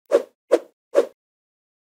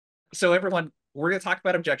So everyone, we're going to talk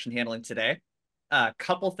about objection handling today. A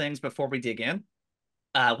couple things before we dig in.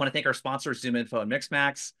 I want to thank our sponsors, ZoomInfo and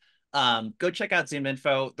Mixmax. Go check out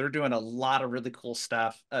ZoomInfo. They're doing a lot of really cool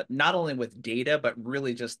stuff, not only with data, but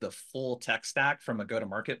really just the full tech stack from a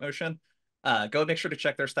go-to-market motion. Go make sure to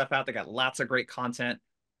check their stuff out. They got lots of great content.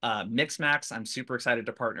 Mixmax, I'm super excited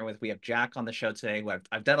to partner with. We have Jack on the show today.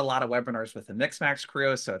 I've done a lot of webinars with the Mixmax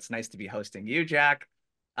crew, so it's nice to be hosting you, Jack.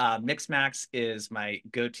 Mixmax is my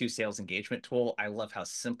go-to sales engagement tool. I love how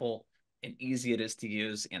simple and easy it is to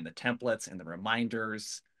use, and the templates and the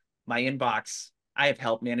reminders. My inbox, I have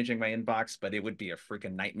help managing my inbox, but it would be a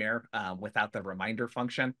freaking nightmare without the reminder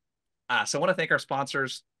function. So I want to thank our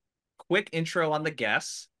sponsors. Quick intro on the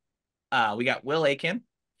guests. We got Will Aiken,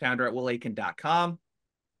 founder at willakin.com.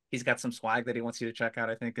 He's got some swag that he wants you to check out,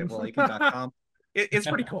 I think, at willakin.com. It's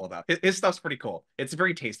pretty cool, though. His stuff's pretty cool. It's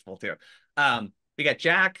very tasteful, too. We got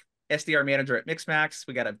Jack, SDR manager at Mixmax.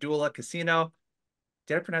 We got Abdullah Casino.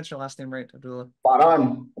 Did I pronounce your last name right, Abdullah? Spot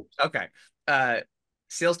on. Okay. Uh,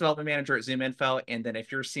 Sales development manager at ZoomInfo. And then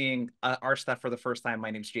if you're seeing our stuff for the first time,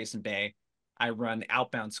 my name's Jason Bay. I run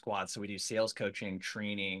Outbound Squad. So we do sales coaching,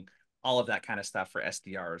 training, all of that kind of stuff for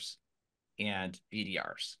SDRs and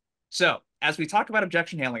BDRs. So as we talk about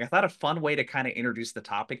objection handling, I thought a fun way to kind of introduce the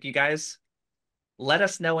topic, you guys, let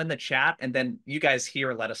us know in the chat. And then you guys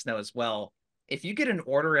here, let us know as well. If you get an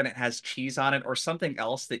order and it has cheese on it or something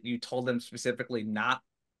else that you told them specifically not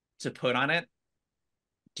to put on it,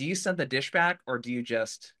 do you send the dish back or do you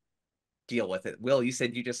just deal with it? Will, you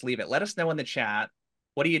said you just leave it. Let us know in the chat.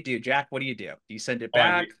 What do you do? Jack, what do you do? Do you send it Oh,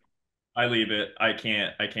 back? I leave it. I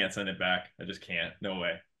can't send it back. I just can't. No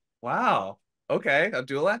way. Wow. Okay.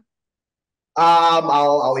 Abdullah?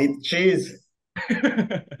 I'll eat the cheese.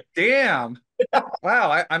 Damn.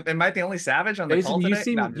 Wow. Am I the only savage on the Jason, call you today? No,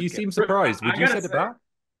 seem I'm you just kidding. seem surprised. Would I you gotta send it say, back?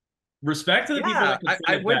 respect to the people Yeah, that can I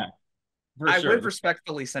send it would. back. For I sure. would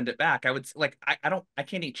respectfully send it back. I would like. I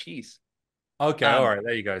can't eat cheese. Okay, all Um. right,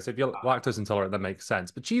 there you go. So if you're lactose intolerant, that makes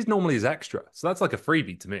sense. But cheese normally is extra, so that's like a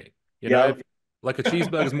freebie to me. You know, Yep. if, like a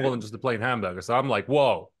cheeseburger is more than just a plain hamburger. So I'm like,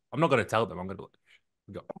 whoa, I'm not going to tell them. I'm going to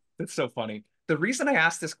go. That's so funny. The reason I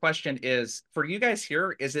asked this question is for you guys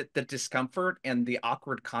here, is it the discomfort and the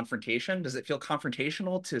awkward confrontation? Does it feel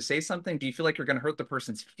confrontational to say something? Do you feel like you're going to hurt the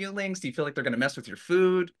person's feelings? Do you feel like they're going to mess with your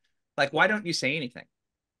food? Like, why don't you say anything?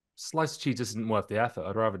 Sliced cheese isn't worth the effort.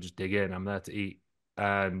 I'd rather just dig in. I'm there to eat.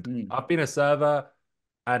 And Mm, I've been a server,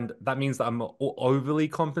 and that means that I'm overly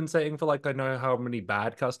compensating for like I know how many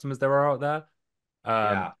bad customers there are out there.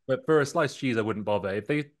 yeah. But for a sliced cheese, I wouldn't bother. If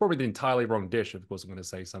they probably the entirely wrong dish, of course I'm going to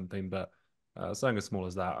say something. But something as small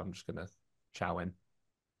as that, I'm just going to chow in.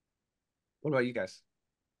 What about you guys?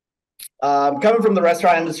 Coming from the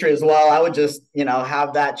restaurant industry as well, I would just,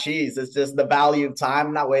 have that cheese. It's just the value of time.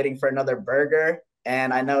 I'm not waiting for another burger.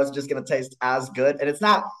 And I know it's just going to taste as good. And it's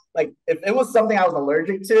not like if it was something I was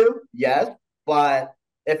allergic to, yes. But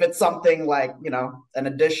if it's something like,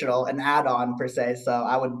 an add-on per se. So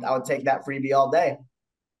I would take that freebie all day.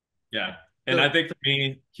 Yeah. And I So, think for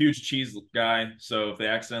me, huge cheese guy. So if they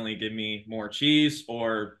accidentally give me more cheese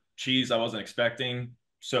or cheese I wasn't expecting,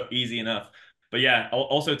 so easy enough. But yeah,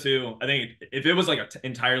 also too, I think if it was like an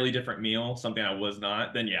entirely different meal, something I was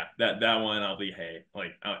not, then yeah, that one I'll be, hey,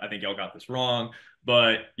 like I think y'all got this wrong.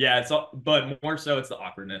 But yeah, but more so it's the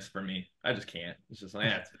awkwardness for me. I just can't. It's just like,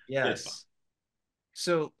 it's fine. yes.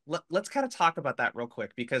 So let's kind of talk about that real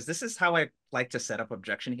quick because this is how I like to set up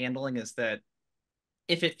objection handling is that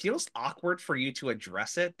if it feels awkward for you to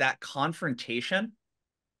address it, that confrontation,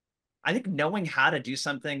 I think knowing how to do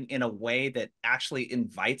something in a way that actually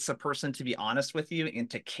invites a person to be honest with you and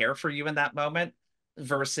to care for you in that moment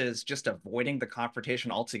versus just avoiding the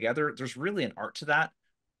confrontation altogether, there's really an art to that.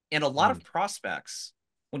 And a lot of Mm. prospects,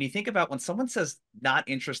 when you think about when someone says not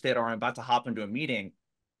interested or I'm about to hop into a meeting,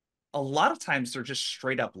 a lot of times they're just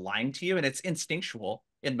straight up lying to you and it's instinctual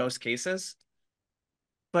in most cases,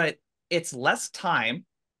 but it's less time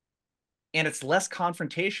and it's less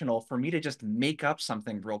confrontational for me to just make up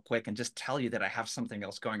something real quick and just tell you that I have something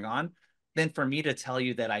else going on than for me to tell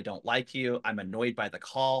you that I don't like you, I'm annoyed by the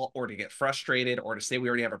call, or to get frustrated, or to say we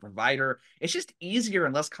already have a provider. It's just easier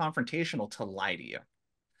and less confrontational to lie to you.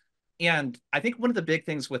 And I think one of the big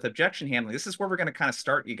things with objection handling, this is where we're going to kind of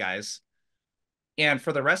start, you guys. And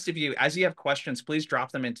for the rest of you, as you have questions, please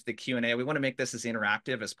drop them into the Q&A. We want to make this as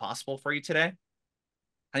interactive as possible for you today.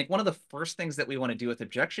 I think one of the first things that we want to do with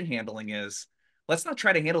objection handling is let's not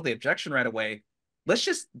try to handle the objection right away. Let's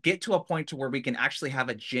just get to a point to where we can actually have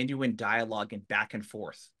a genuine dialogue and back and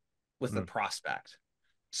forth with the Mm. prospect.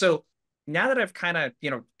 So now that I've kind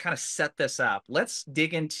of set this up, let's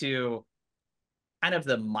dig into kind of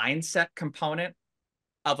the mindset component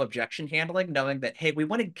of objection handling, knowing that, hey, we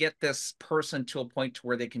want to get this person to a point to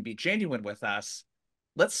where they can be genuine with us.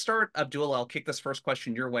 Let's start, Abdul. I'll kick this first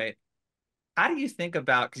question your way. How do you think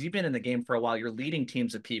about, because you've been in the game for a while, you're leading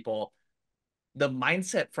teams of people, the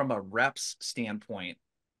mindset from a reps standpoint?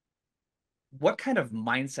 What kind of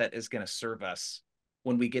mindset is going to serve us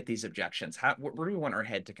when we get these objections? Where do we want our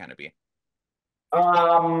head to kind of be?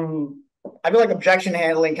 I feel like objection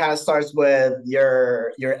handling kind of starts with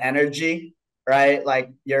your energy, right?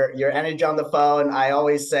 Like your energy on the phone. I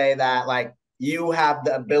always say that like you have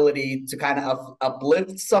the ability to kind of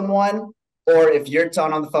uplift someone, or if your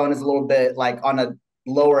tone on the phone is a little bit like on a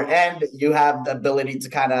lower end, you have the ability to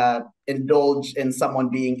kind of indulge in someone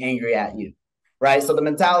being angry at you, right? So the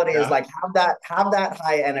mentality is Yeah. like have that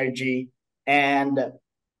high energy, and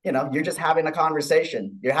you're just having a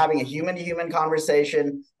conversation. You're having a human to human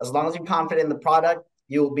conversation. As long as you're confident in the product,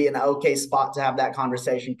 you will be in an okay spot to have that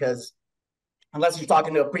conversation. Because unless you're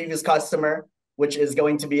talking to a previous customer, which is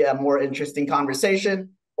going to be a more interesting conversation,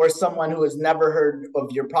 or someone who has never heard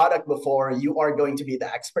of your product before, you are going to be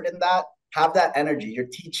the expert in that. Have that energy. You're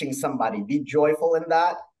teaching somebody. Be joyful in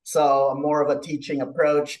that. So more of a teaching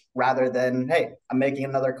approach rather than, hey, I'm making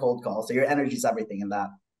another cold call. So your energy is everything in that.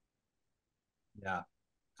 Yeah.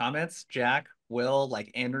 Comments, Jack, Will, like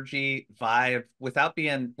energy, vibe, without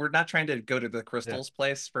being, we're not trying to go to the Yeah. crystals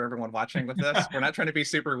place for everyone watching with this. We're not trying to be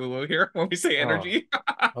super woo-woo here when we say Oh, energy.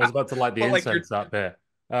 I was about to light the But like you're incense up here.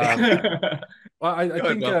 go Well, I ahead,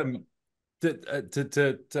 think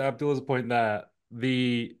Will. to Abdullah's point there,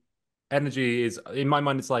 the energy is in my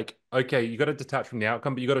mind. It's like, okay, you got to detach from the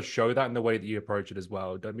outcome, but you got to show that in the way that you approach it as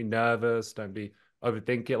well. Don't be nervous. Don't be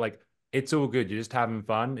overthink it. Like it's all good. You're just having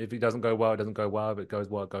fun. If it doesn't go well, it doesn't go well. If it goes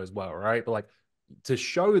well, it goes well, right? But like to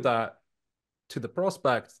show that to the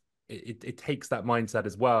prospect, it takes that mindset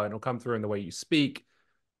as well, and it'll come through in the way you speak,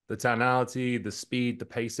 the tonality, the speed, the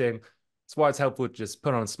pacing. That's why it's helpful to just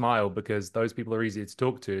put on a smile, because those people are easy to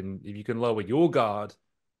talk to. And if you can lower your guard,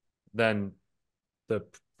 then the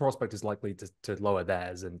prospect is likely to lower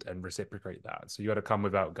theirs and reciprocate that. So you got to come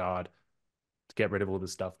without guard to get rid of all the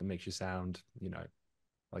stuff that makes you sound,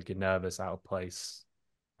 like you're nervous, out of place.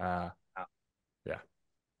 Yeah.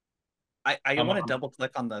 I Um, want to double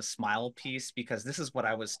click on the smile piece because this is what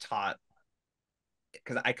I was taught,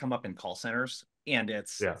 because I come up in call centers, and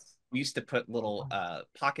it's, Yeah. we used to put little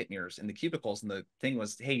pocket mirrors in the cubicles, and the thing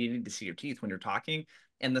was, hey, you need to see your teeth when you're talking,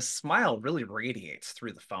 and the smile really radiates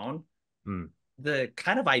through the phone. Mm. The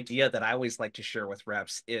kind of idea that I always like to share with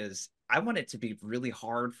reps is I want it to be really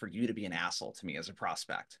hard for you to be an asshole to me as a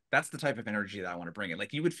prospect. That's the type of energy that I want to bring in.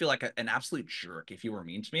 Like you would feel like an absolute jerk if you were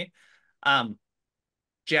mean to me. Um,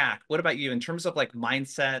 Jack, what about you in terms of like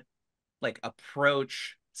mindset, like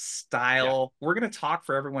approach, yeah, style? We're going to talk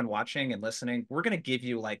for everyone watching and listening. We're going to give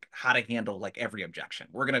you like how to handle like every objection.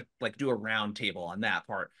 We're going to like do a round table on that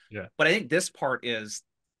part. Yeah. But I think this part is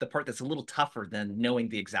the part that's a little tougher than knowing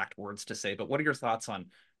the exact words to say. But what are your thoughts on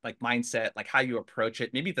like mindset, like how you approach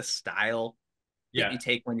it, maybe the style that you yeah.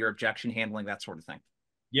 take when you're objection handling, that sort of thing?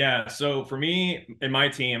 Yeah, so for me and my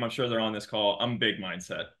team, I'm sure they're on this call. I'm a big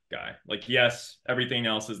mindset guy. Like, yes, everything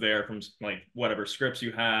else is there from like whatever scripts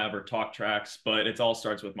you have or talk tracks, but it all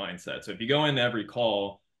starts with mindset. So if you go into every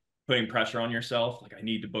call putting pressure on yourself, like I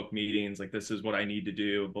need to book meetings, like this is what I need to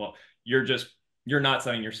do, but you're not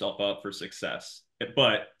setting yourself up for success.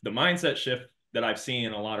 But the mindset shift that I've seen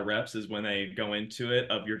in a lot of reps is when they go into it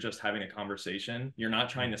of you're just having a conversation. You're not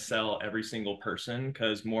trying to sell every single person,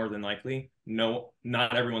 because more than likely, no,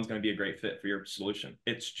 not everyone's going to be a great fit for your solution.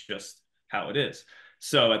 It's just how it is.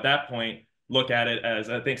 So at that point, look at it as,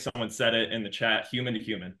 I think someone said it in the chat, human to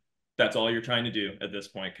human. That's all you're trying to do at this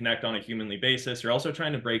point. Connect on a humanly basis. You're also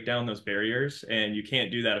trying to break down those barriers, and you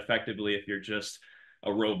can't do that effectively if you're just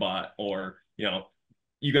a robot, or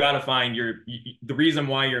you got to find the reason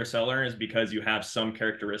why you're a seller is because you have some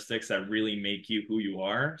characteristics that really make you who you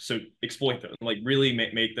are. So exploit those, like really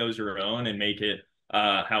make those your own and make it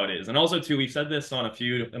how it is. And also too, we've said this on a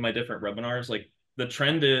few of my different webinars, like the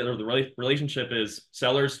trend is, or the relationship is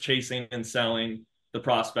sellers chasing and selling the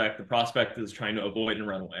prospect is trying to avoid and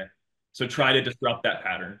run away. So try to disrupt that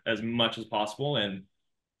pattern as much as possible. And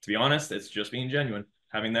to be honest, it's just being genuine,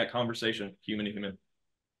 having that conversation, human to human.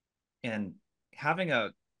 And having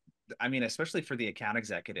I mean, especially for the account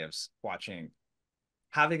executives watching,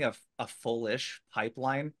 having a full-ish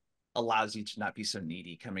pipeline allows you to not be so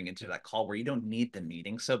needy coming into that call where you don't need the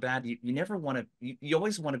meeting so bad. You never want to, you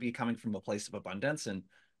always want to be coming from a place of abundance. And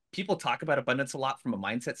people talk about abundance a lot from a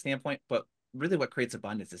mindset standpoint, but really what creates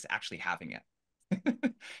abundance is actually having it.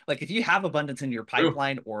 Like if you have abundance in your True.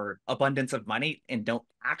 pipeline or abundance of money and don't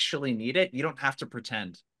actually need it, you don't have to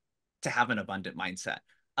pretend to have an abundant mindset.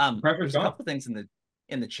 Pressure's There's a gone. couple things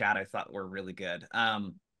in the chat I thought were really good.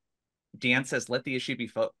 Dan says, let the issue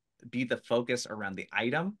be the focus around the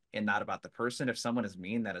item and not about the person. If someone is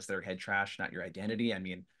mean, that is their head trash, not your identity. I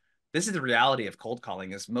mean, this is the reality of cold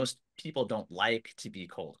calling is most people don't like to be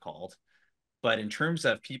cold called. But in terms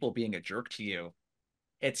of people being a jerk to you,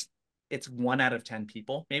 it's 1 out of 10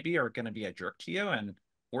 people maybe are going to be a jerk to you. And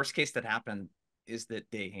worst case that happen is that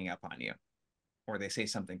they hang up on you or they say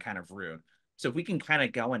something kind of rude. So if we can kind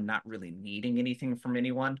of go and not really needing anything from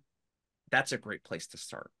anyone, that's a great place to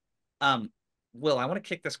start. Will, I want to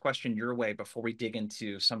kick this question your way before we dig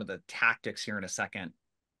into some of the tactics here in a second.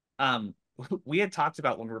 We had talked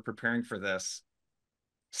about when we were preparing for this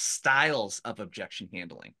styles of objection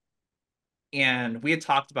handling. And we had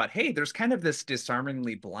talked about, hey, there's kind of this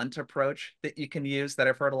disarmingly blunt approach that you can use that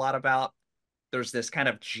I've heard a lot about. There's this kind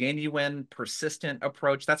of genuine, persistent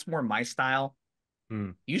approach. That's more my style.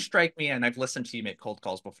 You strike me, and I've listened to you make cold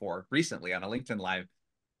calls before recently on a LinkedIn Live.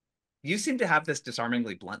 You seem to have this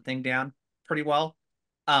disarmingly blunt thing down pretty well.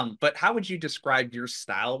 But how would you describe your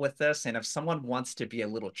style with this? And if someone wants to be a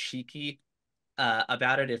little cheeky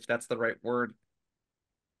about it, if that's the right word,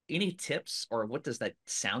 any tips or what does that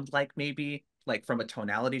sound like maybe like from a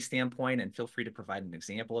tonality standpoint? And feel free to provide an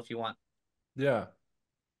example if you want. Yeah.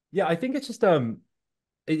 Yeah, I think it's just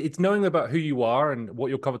it's knowing about who you are and what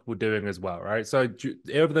you're comfortable doing as well, right? So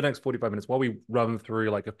over the next 45 minutes, while we run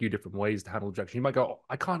through like a few different ways to handle objection, you might go, oh,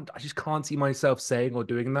 I just can't see myself saying or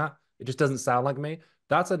doing that. It just doesn't sound like me.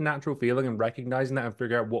 That's a natural feeling, and recognizing that and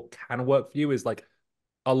figuring out what can work for you is like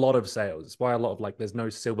a lot of sales. It's why a lot of like there's no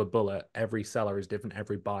silver bullet. Every seller is different,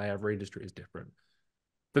 every buyer, every industry is different.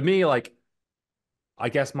 For me, like I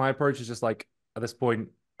guess my approach is just like at this point,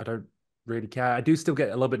 I don't really care. I do still get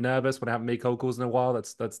a little bit nervous when I haven't made cold calls in a while.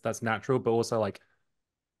 That's natural, but also like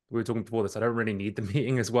we were talking before this, I don't really need the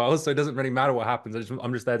meeting as well, so it doesn't really matter what happens.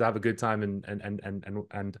 I'm just there to have a good time,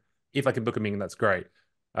 and if I can book a meeting, that's great.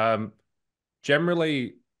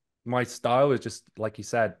 Generally, my style is just like you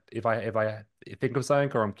said. If I think of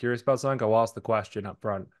something or I'm curious about something, I'll ask the question up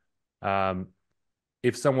front.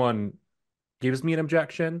 If someone gives me an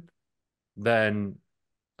objection, then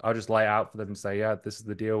I'll just lay it out for them and say, yeah, this is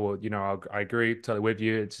the deal. Or, I agree totally with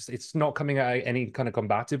you. It's not coming at any kind of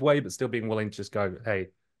combative way, but still being willing to just go, hey,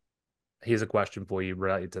 here's a question for you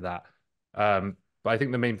related to that. But I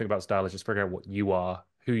think the main thing about style is just figuring out what you are,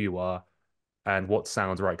 who you are, and what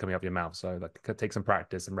sounds right coming out of your mouth. So that could take some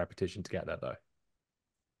practice and repetition to get there, though.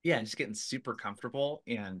 Yeah, and just getting super comfortable,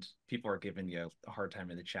 and people are giving you a hard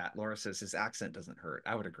time in the chat. Laura says his accent doesn't hurt.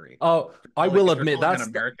 I would agree. Oh, I will admit that's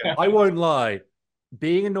I won't lie.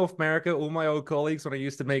 Being in North America, all my old colleagues, when I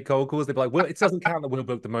used to make cold calls, they'd be like, well, it doesn't count that Will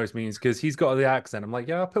booked the most meetings because he's got the accent. I'm like,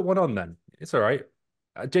 yeah, I'll put one on then. It's all right.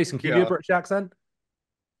 Jason, can you do a British accent?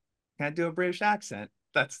 Can't do a British accent.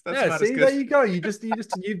 That's yeah, not see, as good. There you go.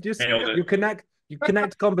 You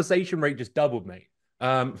connect conversation rate just doubled, mate.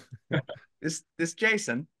 This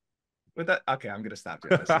Jason with that. Okay, I'm gonna stop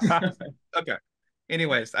doing this. Okay.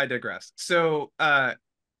 Anyways, I digress. So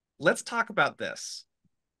let's talk about this.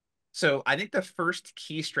 So I think the first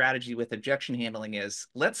key strategy with objection handling is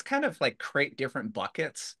let's kind of like create different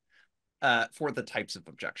buckets for the types of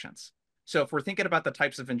objections. So if we're thinking about the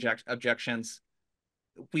types of objections,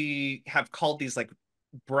 we have called these like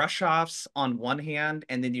brush offs on one hand,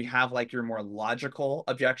 and then you have like your more logical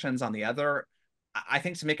objections on the other. I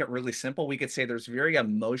think to make it really simple, we could say there's very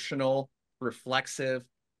emotional, reflexive,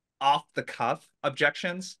 off the cuff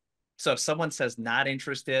objections. So if someone says not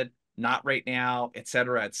interested, not right now, et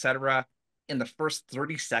cetera, in the first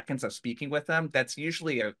 30 seconds of speaking with them, that's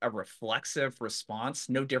usually a reflexive response,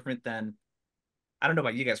 no different than, I don't know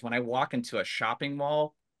about you guys, when I walk into a shopping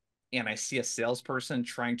mall and I see a salesperson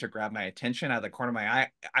trying to grab my attention out of the corner of my eye,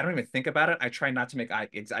 I don't even think about it. I try not to make I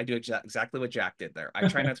do exactly what Jack did there. I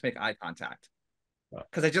try not to make eye contact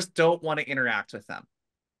because I just don't want to interact with them.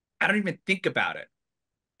 I don't even think about it.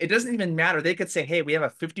 It doesn't even matter. They could say, hey, we have a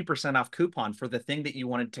 50% off coupon for the thing that you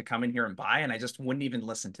wanted to come in here and buy. And I just wouldn't even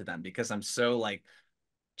listen to them because I'm so like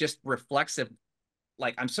just reflexive.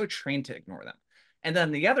 Like I'm so trained to ignore them. And then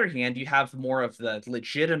on the other hand, you have more of the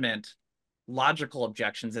legitimate logical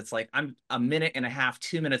objections. It's like I'm a minute and a half,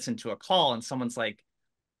 2 minutes into a call and someone's like,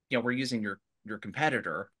 we're using your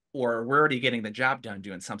competitor, or we're already getting the job done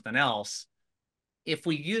doing something else. If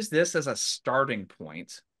we use this as a starting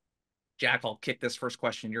point, Jack, I'll kick this first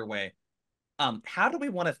question your way. How do we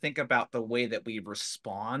want to think about the way that we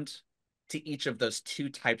respond to each of those two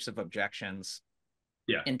types of objections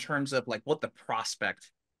in terms of like what the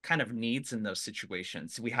prospect kind of needs in those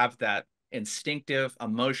situations? We have that instinctive,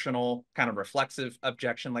 emotional, kind of reflexive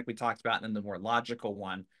objection like we talked about, and then the more logical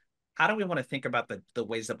one. how do we want to think about the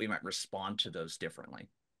ways that we might respond to those differently?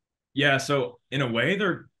 Yeah, so in a way,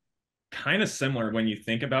 they're kind of similar when you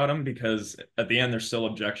think about them because at the end, they're still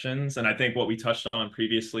objections. And I think what we touched on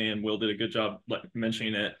previously, and Will did a good job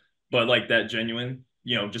mentioning it, but like that genuine,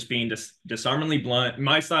 just being disarmingly blunt.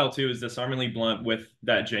 My style too is disarmingly blunt with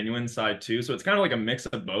that genuine side too. So it's kind of like a mix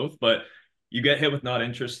of both, but you get hit with not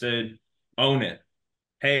interested, own it.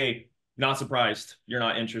 Hey, not surprised you're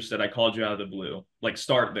not interested. I called you out of the blue. Like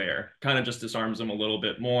start there. Kind of just disarms them a little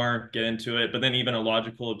bit more, get into it. But then even a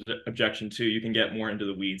logical objection too, you can get more into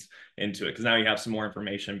the weeds into it because now you have some more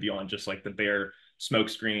information beyond just like the bare smoke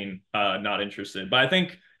screen, not interested. But I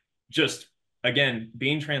think just again,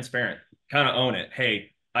 being transparent, kind of own it.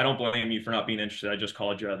 Hey, I don't blame you for not being interested. I just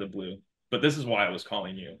called you out of the blue. But this is why I was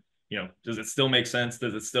calling you. Does it still make sense?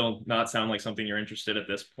 Does it still not sound like something you're interested at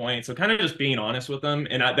this point? So kind of just being honest with them.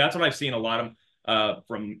 And that's what I've seen a lot of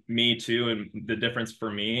from me too. And the difference for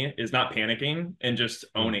me is not panicking and just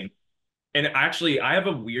owning. And actually, I have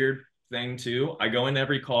a weird thing too. I go in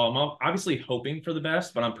every call. I'm obviously hoping for the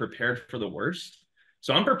best, but I'm prepared for the worst.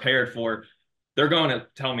 So I'm prepared for they're going to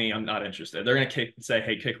tell me I'm not interested. They're going to say,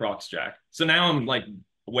 hey, kick rocks, Jack. So now I'm like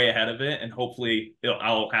way ahead of it. And hopefully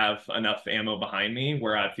I'll have enough ammo behind me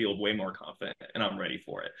where I feel way more confident and I'm ready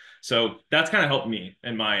for it. So that's kind of helped me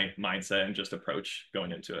in my mindset and just approach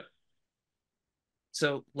going into it.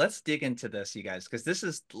 So let's dig into this, you guys, because this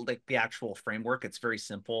is like the actual framework. It's very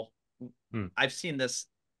simple. I've seen this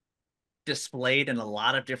displayed in a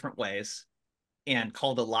lot of different ways and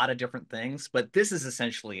called a lot of different things, but this is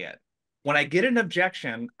essentially it. When I get an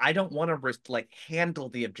objection, I don't want to like handle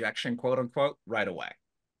the objection, quote unquote, right away.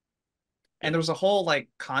 And there's a whole like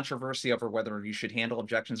controversy over whether you should handle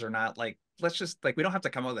objections or not. Like, let's just like, we don't have to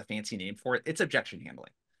come up with a fancy name for it. It's objection handling.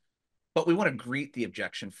 But we want to greet the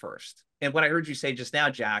objection first. And what I heard you say just now,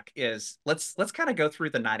 Jack, is let's kind of go through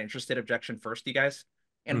the not interested objection first, you guys.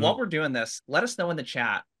 And while we're doing this, let us know in the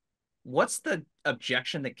chat, what's the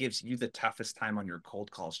objection that gives you the toughest time on your cold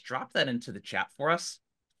calls? Drop that into the chat for us.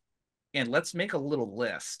 And let's make a little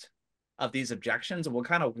list of these objections, and we'll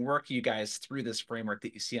kind of work you guys through this framework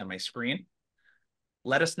that you see on my screen.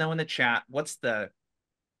 Let us know in the chat, what's the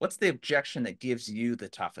objection that gives you the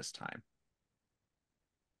toughest time?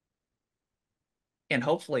 And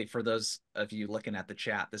hopefully for those of you looking at the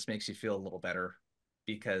chat, this makes you feel a little better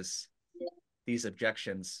because these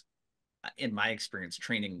objections, in my experience,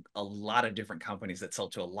 training a lot of different companies that sell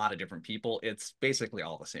to a lot of different people, it's basically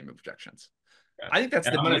all the same objections. Yeah. I think that's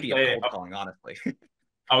the beauty of cold calling, honestly.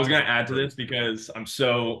 I was going to add to this because I'm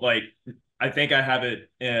so like, I think I have it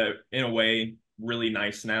in a way really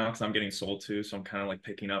nice now because I'm getting sold to. So I'm kind of like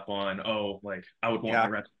picking up on, like I would want my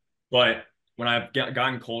rep. But when I've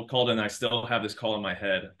gotten cold called and I still have this call in my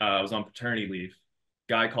head, I was on paternity leave.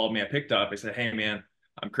 Guy called me, I picked up. I said, hey man,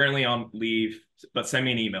 I'm currently on leave, but send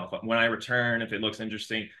me an email. When I return, if it looks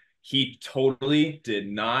interesting, he totally did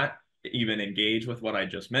not even engage with what I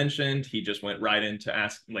just mentioned. He just went right into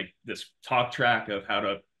ask like this talk track of how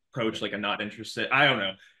to approach like a not interested. I don't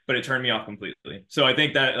know, but it turned me off completely. So I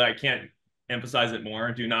think that I can't emphasize it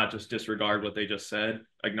more. Do not just disregard what they just said,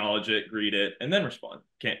 acknowledge it, greet it, and then respond.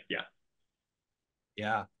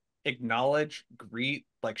 Yeah. Acknowledge, greet,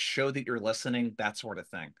 like show that you're listening, that sort of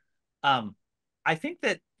thing. I think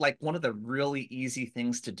that like one of the really easy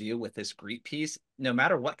things to do with this greet piece, no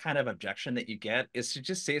matter what kind of objection that you get, is to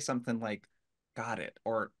just say something like, got it,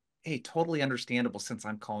 or hey, totally understandable since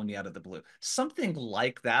I'm calling you out of the blue. Something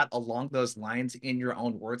like that along those lines in your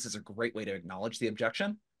own words is a great way to acknowledge the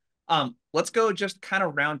objection. Let's go just kind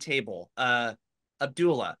of round table.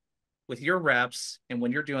 Abdullah, with your reps and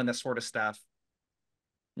when you're doing this sort of stuff,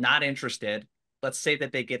 not interested. Let's say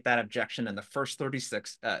that they get that objection in the first 30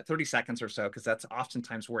 seconds or so, because that's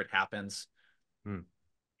oftentimes where it happens.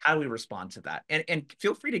 How do we respond to that? And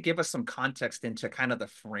feel free to give us some context into kind of the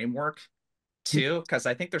framework too, because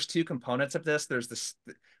I think there's two components of this. There's this,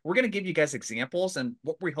 we're going to give you guys examples, and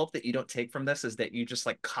what we hope that you don't take from this is that you just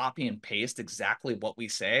like copy and paste exactly what we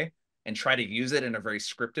say and try to use it in a very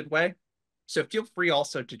scripted way. So feel free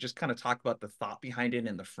also to just kind of talk about the thought behind it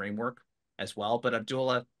and the framework as well. But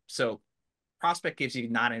Abdullah, so prospect gives you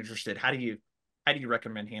not interested. How do you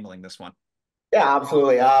recommend handling this one? Yeah,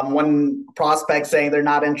 absolutely. When prospects saying they're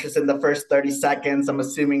not interested in the first 30 seconds, I'm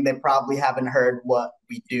assuming they probably haven't heard what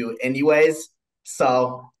we do anyways.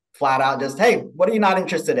 So flat out just, hey, what are you not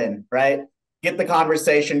interested in, right? Get the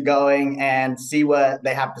conversation going and see what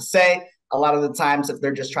they have to say. A lot of the times, if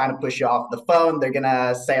they're just trying to push you off the phone, they're going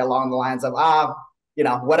to say along the lines of,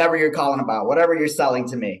 whatever you're calling about, whatever you're selling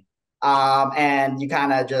to me. And you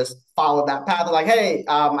kind of just follow that path of like, hey,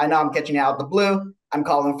 I know I'm catching you out of the blue. I'm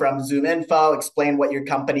calling from Zoom Info, explain what your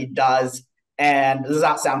company does. And does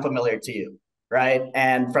that sound familiar to you? Right.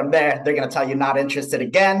 And from there, they're going to tell you not interested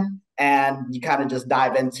again. And you kind of just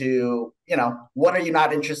dive into, what are you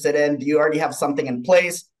not interested in? Do you already have something in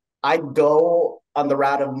place? I go on the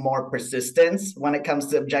route of more persistence when it comes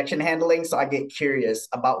to objection handling. So I get curious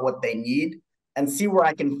about what they need and see where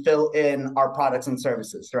I can fill in our products and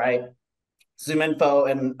services, right? Zoom Info,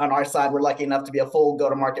 and on our side, we're lucky enough to be a full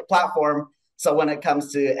go-to-market platform. So when it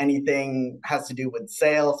comes to anything has to do with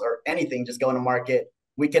sales or anything just going to market,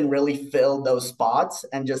 we can really fill those spots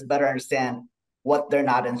and just better understand what they're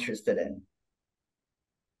not interested in.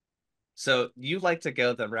 So you like to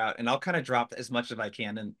go the route, and I'll kind of drop as much as I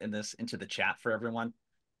can in this into the chat for everyone.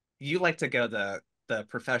 You like to go the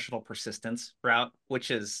professional persistence route,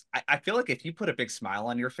 which is I feel like if you put a big smile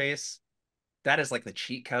on your face, that is like the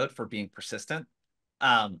cheat code for being persistent.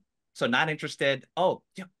 So not interested. Oh,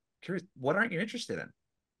 yeah, curious. What aren't you interested in?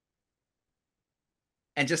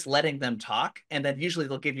 And just letting them talk, and then usually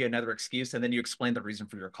they'll give you another excuse, and then you explain the reason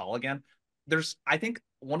for your call again. I think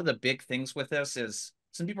one of the big things with this is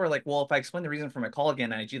some people are like, well, if I explain the reason for my call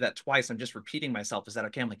again and I do that twice, I'm just repeating myself. Is that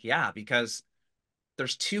okay? I'm like, yeah, because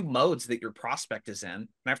there's two modes that your prospect is in. And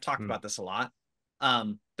I've talked about this a lot.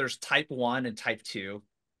 There's type 1 and type 2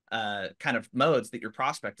 kind of modes that your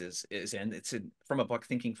prospect is in. It's from a book,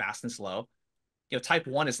 Thinking Fast and Slow. Type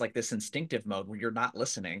 1 is like this instinctive mode where you're not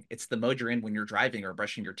listening. It's the mode you're in when you're driving or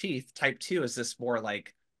brushing your teeth. Type 2 is this more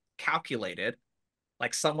like calculated,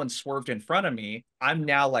 like someone swerved in front of me. I'm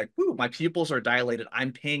now like, whoo, my pupils are dilated.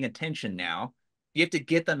 I'm paying attention now. You have to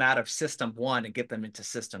get them out of system 1 and get them into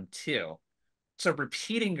system 2. So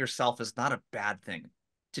repeating yourself is not a bad thing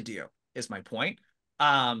to do, is my point.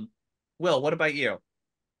 Will, what about you?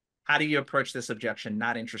 How do you approach this objection?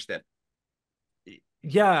 Not interested.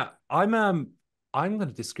 Yeah, I'm going to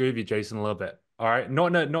disagree with you, Jason, a little bit. All right,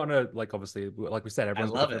 not in a like obviously, like we said,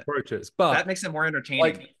 everyone's got different approaches, but that makes it more entertaining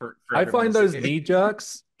like for I everyone find to those see. knee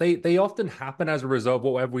jerks, they often happen as a result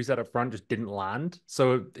of whatever we said up front just didn't land.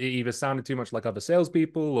 So it either sounded too much like other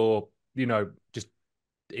salespeople, or just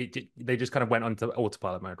they just kind of went onto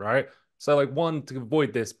autopilot mode, right? So like one, to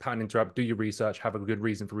avoid this pattern interrupt, do your research, have a good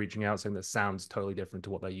reason for reaching out, saying that sounds totally different to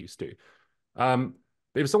what they used to. But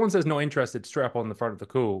if someone says not interested straight up on the front of the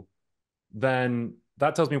call, then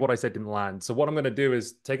that tells me what I said didn't land. So what I'm going to do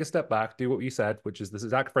is take a step back, do what you said, which is this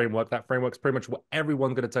exact framework. That framework's pretty much what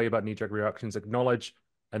everyone's going to tell you about knee-jerk reactions: acknowledge,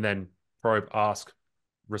 and then probe, ask,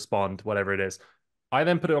 respond, whatever it is. I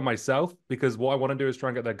then put it on myself because what I want to do is try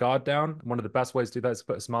and get their guard down. One of the best ways to do that is to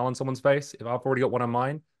put a smile on someone's face. If I've already got one on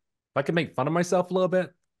mine, if I can make fun of myself a little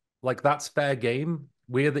bit, like that's fair game.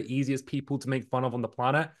 We're the easiest people to make fun of on the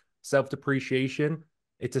planet. Self-depreciation,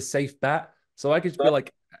 it's a safe bet. So I could just be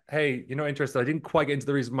like, hey, you're not interested. I didn't quite get into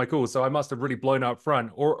the reason for my call, so I must have really blown out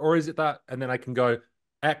front. Or is it that? And then I can go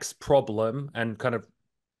X problem and kind of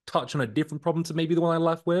touch on a different problem to maybe the one I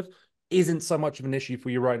left with. Isn't so much of an issue for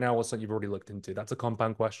you right now, or something you've already looked into. That's a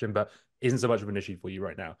compound question, but isn't so much of an issue for you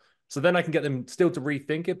right now. So then I can get them still to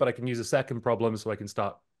rethink it, but I can use a second problem so I can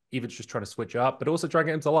start even just trying to switch up, but also try and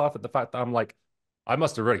get them to laugh at the fact that I'm like, I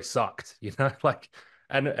must have really sucked, like,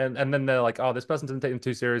 and then they're like, oh, this person doesn't take them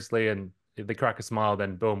too seriously, and if they crack a smile,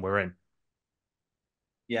 then boom, we're in.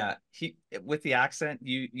 Yeah, with the accent,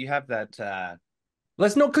 you have that.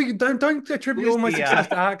 Let's not don't attribute all my success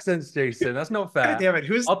to accents, Jason. That's not fair. God damn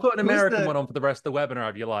it! I'll put an American one on for the rest of the webinar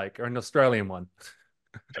if you like, or an Australian one.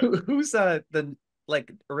 Who's the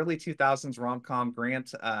like early 2000s rom-com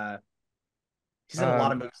Grant? He's in a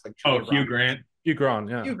lot of movies like Julia Hugh Grant. Hugh Grant,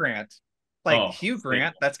 yeah. Hugh Grant. Like Hugh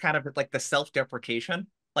Grant, that's kind of like the self-deprecation.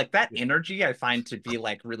 Like that energy I find to be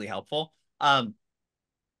like really helpful.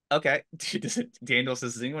 Okay. Daniel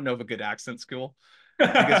says, does anyone know of a good accent school? You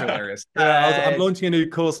guys are hilarious. I'm launching a new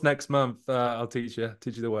course next month. I'll teach you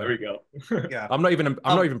the way. There we go. Yeah. I'm not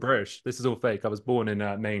even British. This is all fake. I was born in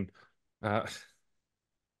Maine.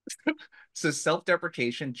 So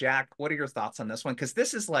self-deprecation, Jack, what are your thoughts on this one? Because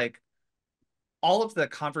this is like all of the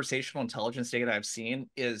conversational intelligence data I've seen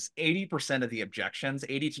is 80% of the objections,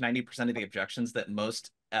 80 to 90% of the objections that most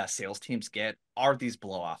sales teams get are these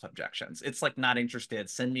blow-off objections. It's like not interested,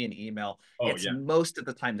 send me an email. It's most of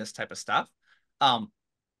the time this type of stuff.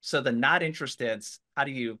 So the not interested, how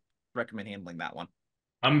do you recommend handling that one?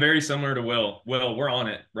 I'm very similar to Will. Will, we're on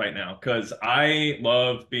it right now because I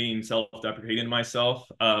love being self-deprecating myself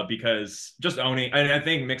because just owning, and I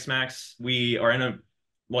think Mixmax, we are in a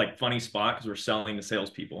like funny spot because we're selling to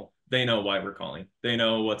salespeople. They know why we're calling. They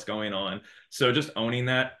know what's going on. So just owning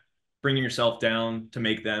that, bringing yourself down to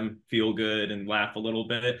make them feel good and laugh a little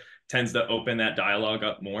bit tends to open that dialogue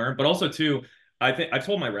up more. But also too, I think I've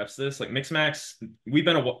told my reps this, like Mixmax, we've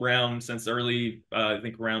been around since early, I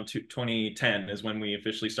think around 2010 is when we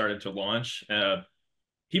officially started to launch.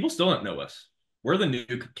 People still don't know us. We're the new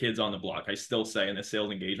kids on the block. I still say in the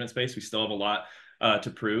sales engagement space, we still have a lot to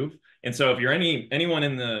prove. And so if you're anyone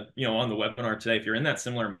in the, on the webinar today, if you're in that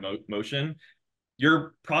similar motion,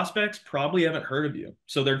 your prospects probably haven't heard of you.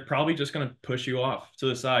 So they're probably just going to push you off to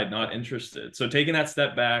the side, not interested. So taking that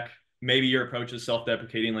step back, maybe your approach is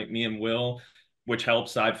self-deprecating like me and Will, which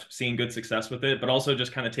helps. I've seen good success with it, but also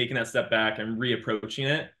just kind of taking that step back and reapproaching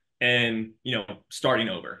it and, starting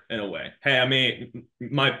over in a way. Hey, I mean,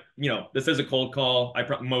 this is a cold call. I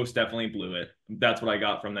most definitely blew it. That's what I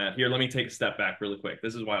got from that. Here, let me take a step back really quick.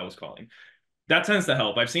 This is why I was calling. That tends to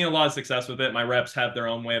help. I've seen a lot of success with it. My reps have their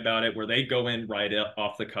own way about it where they go in right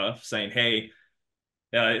off the cuff saying, hey,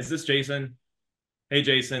 is this Jason? Hey,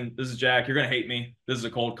 Jason, this is Jack. You're going to hate me. This is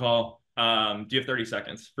a cold call. Do you have 30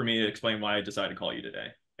 seconds for me to explain why I decided to call you today?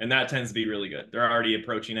 And that tends to be really good. They're already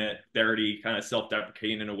approaching it. They're already kind of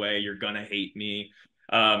self-deprecating in a way. You're going to hate me.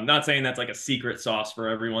 Not saying that's like a secret sauce for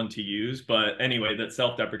everyone to use, but anyway, that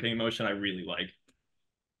self-deprecating motion I really like.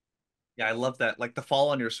 Yeah, I love that. Like the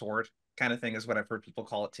fall on your sword kind of thing is what I've heard people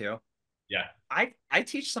call it too. Yeah. I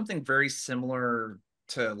teach something very similar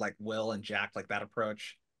to like Will and Jack, like that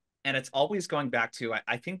approach. And it's always going back to,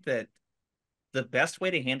 I think that the best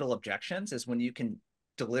way to handle objections is when you can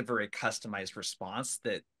deliver a customized response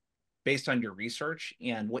that based on your research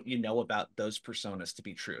and what you know about those personas to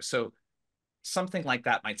be true. So something like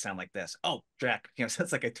that might sound like this. Oh, Jack,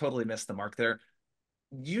 it's like I totally missed the mark there.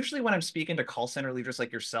 Usually when I'm speaking to call center leaders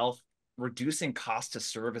like yourself, reducing cost to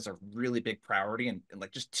serve is a really big priority. And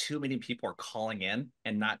like just too many people are calling in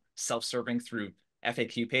and not self-serving through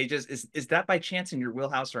FAQ pages. Is that by chance in your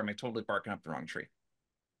wheelhouse, or am I totally barking up the wrong tree?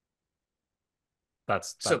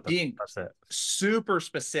 That's Being it. super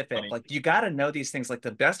specific, Funny. like you got to know these things. Like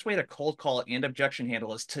the best way to cold call and objection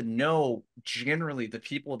handle is to know generally the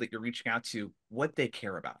people that you're reaching out to, what they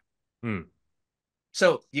care about.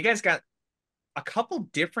 So you guys got a couple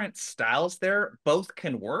different styles there. Both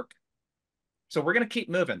can work. So we're going to keep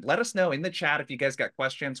moving. Let us know in the chat if you guys got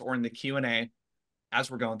questions or in the Q&A as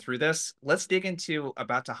we're going through this. Let's dig into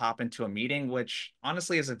about to hop into a meeting, which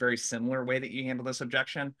honestly is a very similar way that you handle this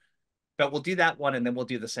objection. But we'll do that one, and then we'll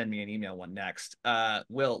do the send me an email one next.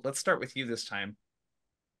 Will, let's start with you this time.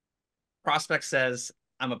 Prospect says,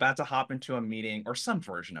 I'm about to hop into a meeting, or some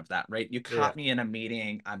version of that, right? You caught me in a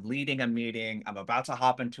meeting. I'm leading a meeting. I'm about to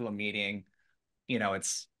hop into a meeting.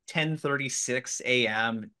 It's 10:36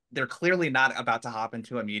 a.m. They're clearly not about to hop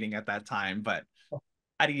into a meeting at that time, but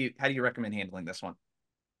how do you recommend handling this one?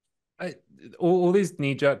 All these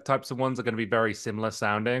knee-jerk types of ones are going to be very similar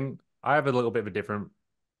sounding. I have a little bit of a different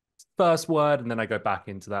first word, and then I go back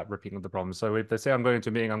into that repeating of the problem. So if they say I'm going to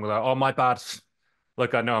a meeting, I'm going to go, oh, my bad.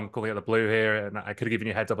 Look, I know I'm calling out the blue here, and I could have given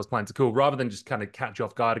you a heads up I was planning to call, rather than just kind of catch you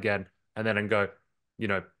off guard again, and then go,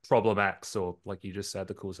 problem X, or like you just said,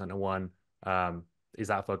 the call center one. Is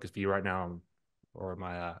that a focus for you right now, or am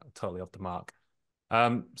I totally off the mark?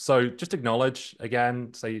 So just acknowledge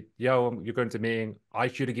again, say, yo, you're going to a meeting. I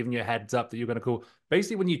should have given you a heads up that you're going to call.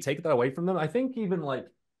 Basically, when you take that away from them, I think even like,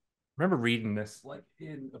 I remember reading this like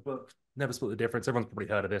in a book, Never Split the Difference. Everyone's probably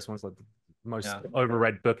heard of this one. It's like the most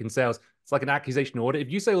overread book in sales. It's like an accusation audit. If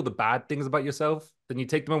you say all the bad things about yourself, then you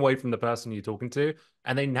take them away from the person you're talking to,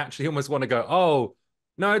 and they naturally almost want to go, oh,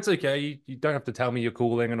 no, it's okay. You don't have to tell me you're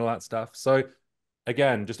calling and all that stuff. So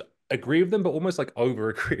again, just agree with them, but almost like over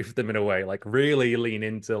agree with them in a way, like really lean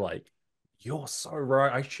into like, you're so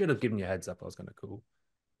right. I should have given you a heads up I was going to call.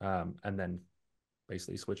 And then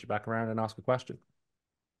basically switch it back around and ask a question.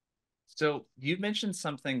 So you mentioned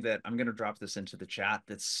something that I'm going to drop this into the chat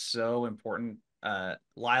that's so important.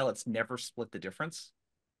 Lyle, it's Never Split the Difference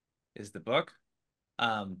is the book.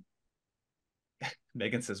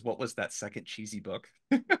 Megan says, what was that second cheesy book?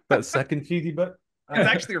 That second cheesy book? It's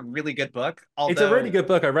actually a really good book. Although... It's a really good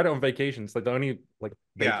book. I read it on vacation. It's like the only like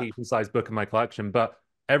vacation-sized book in my collection. But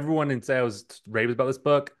everyone in sales raves about this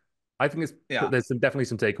book. I think there's definitely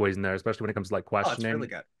some takeaways in there, especially when it comes to like questioning. Oh, it's really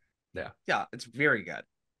good. Yeah, it's very good.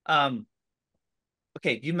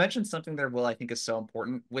 Okay, you mentioned something there, Will, I think is so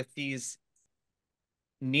important with these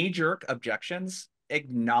knee-jerk objections.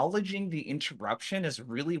 Acknowledging the interruption is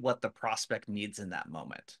really what the prospect needs in that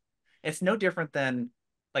moment. It's no different than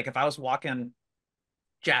like if I was walking,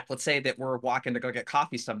 Jack, let's say that we're walking to go get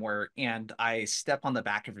coffee somewhere and I step on the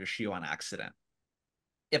back of your shoe on accident.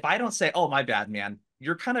 If I don't say, oh, my bad, man,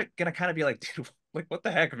 you're gonna be like, dude, like, what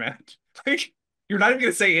the heck, man? Like, you're not even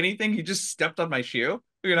gonna say anything. You just stepped on my shoe,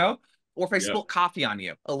 Or if I spilled coffee on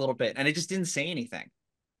you a little bit and I just didn't say anything.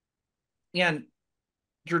 And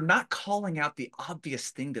you're not calling out the obvious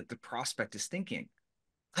thing that the prospect is thinking.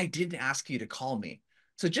 I didn't ask you to call me.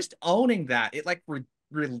 So just owning that, it like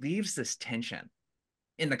relieves this tension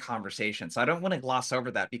in the conversation. So I don't want to gloss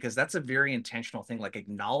over that because that's a very intentional thing, like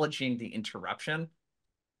acknowledging the interruption.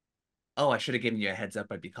 Oh, I should have given you a heads up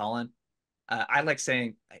I'd be calling. I like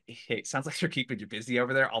saying, hey, it sounds like you're keeping you busy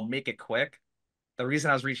over there. I'll make it quick. The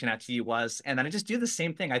reason I was reaching out to you was, and then I just do the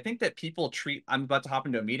same thing. I think that people treat, I'm about to hop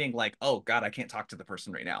into a meeting like, oh God, I can't talk to the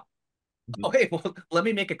person right now. Mhm. Oh, hey, well, let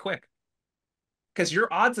me make it quick. Because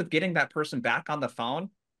your odds of getting that person back on the phone,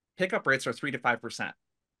 pickup rates are 3 to 5%.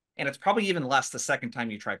 And it's probably even less the second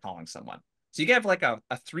time you try calling someone. So you have like a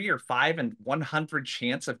 3 or 5 and 100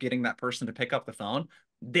 chance of getting that person to pick up the phone.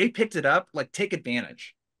 They picked it up, like take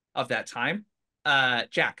advantage of that time.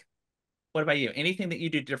 Jack, what about you? Anything that you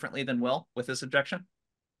do differently than Will with this objection?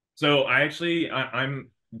 So I'm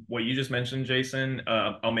what you just mentioned, Jason.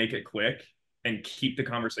 I'll make it quick and keep the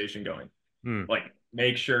conversation going. Hmm. Like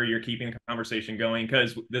make sure you're keeping the conversation going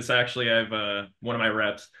because this actually I've one of my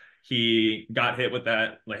reps he got hit with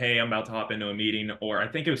that like hey I'm about to hop into a meeting or I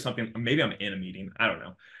think it was something maybe I'm in a meeting I don't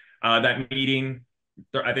know that meeting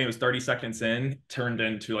I think it was 30 seconds in turned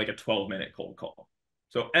into like a 12-minute cold call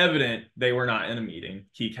so evident they were not in a meeting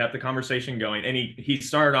he kept the conversation going and he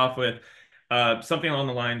started off with something along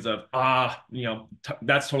the lines of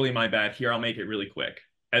that's totally my bad here I'll make it really quick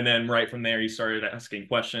and then right from there, he started asking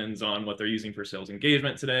questions on what they're using for sales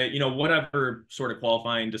engagement today, whatever sort of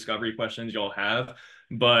qualifying discovery questions y'all have.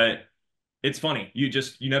 But it's funny. You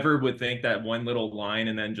never would think that one little line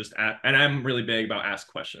and then just ask, and I'm really big about ask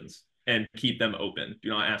questions and keep them open. Do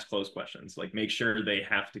not ask closed questions. Like make sure they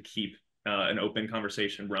have to keep an open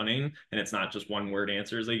conversation running and it's not just one word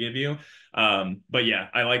answers they give you. But yeah,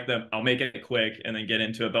 I like them. I'll make it quick and then get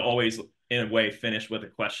into it, but always in a way finish with a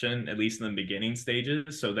question, at least in the beginning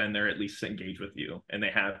stages. So then they're at least engaged with you and they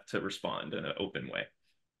have to respond in an open way.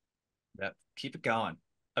 Yeah, keep it going.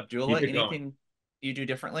 Abdullah, Keep it going. anything you do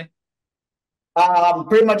differently?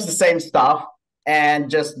 Pretty much the same stuff, and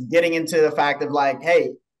just getting into the fact of like,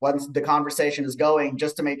 hey, once the conversation is going,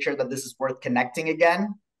 just to make sure that this is worth connecting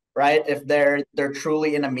again, right? If they're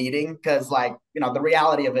truly in a meeting, because like the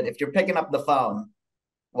reality of it, if you're picking up the phone,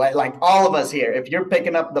 like all of us here, if you're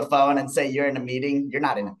picking up the phone and say you're in a meeting, you're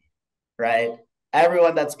not in a meeting, right?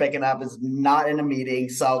 Everyone that's picking up is not in a meeting.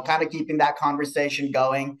 So kind of keeping that conversation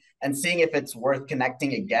going and seeing if it's worth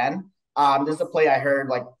connecting again. There's a play I heard,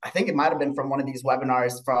 like I think it might have been from one of these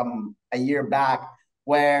webinars from a year back,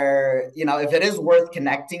 where if it is worth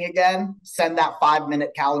connecting again, send that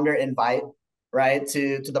 5-minute calendar invite, right,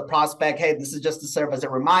 to the prospect. Hey, this is just to serve as a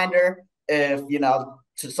reminder, if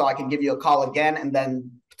so I can give you a call again, and then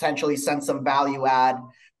potentially send some value add,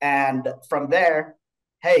 and from there,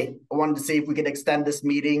 hey, I wanted to see if we could extend this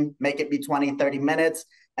meeting, make it be 20, 30 minutes,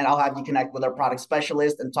 and I'll have you connect with our product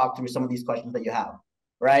specialist and talk through some of these questions that you have,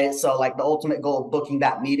 right? So like the ultimate goal of booking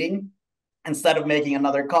that meeting, instead of making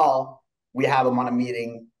another call, we have them on a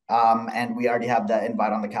meeting, and we already have that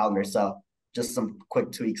invite on the calendar. So just some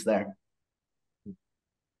quick tweaks there.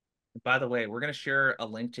 By the way, we're going to share a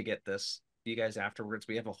link to get this you guys afterwards.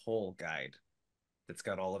 We have a whole guide that's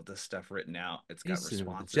got all of this stuff written out. It's got Listen, the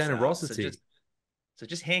responses out. generosity. So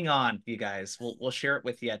just hang on, you guys. We'll share it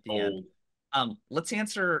with you at the end. Oh, Let's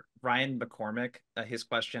answer Ryan McCormick his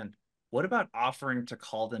question. What about offering to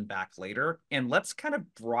call them back later? And let's kind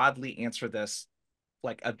of broadly answer this,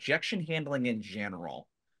 like objection handling in general.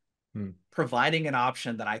 Providing an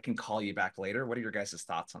option that I can call you back later. What are your guys'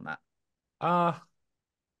 thoughts on that? Uh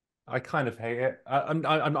I kind of hate it. I'm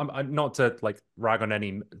not to like rag on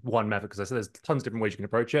any one method because I said there's tons of different ways you can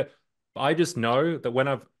approach it. But I just know that when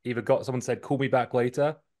I've either got someone said call me back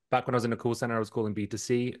later, back when I was in a call center, I was calling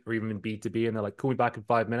B2C or even in B2B, and they're like, call me back in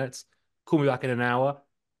 5 minutes, call me back in an hour.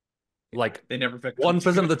 Like They never picked up.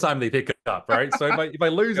 1% of the time they pick it up, right? So if I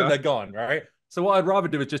lose them, Yeah. they're gone, right? So what I'd rather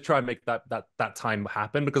do is just try and make that time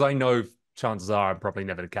happen because I know chances are I'm probably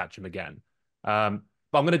never to catch them again. But I'm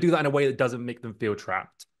going to do that in a way that doesn't make them feel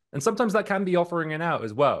trapped. And sometimes that can be offering it out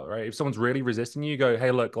as well, right? If someone's really resisting you, go,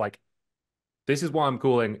 hey, look, like this is why I'm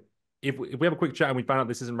calling. If we have a quick chat and we find out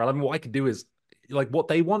this isn't relevant, what I could do is like what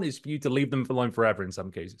they want is for you to leave them alone forever in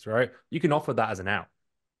some cases, right? You can offer that as an out.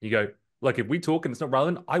 You go, look, if we talk and it's not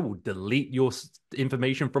relevant, I will delete your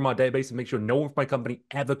information from our database and make sure no one from my company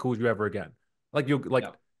ever calls you ever again. Like you're like,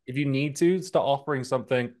 if you need to start offering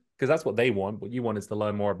something, because that's what they want. What you want is to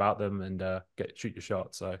learn more about them and shoot your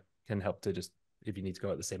shot. So it can help to just if you need to go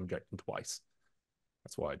at the same objection twice.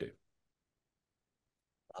 That's what I do.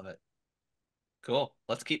 Love it. Cool.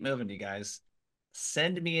 Let's keep moving, you guys.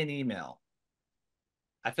 Send me an email.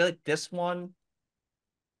 I feel like this one,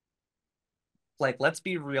 like, let's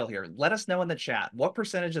be real here. Let us know in the chat, what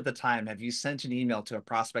percentage of the time have you sent an email to a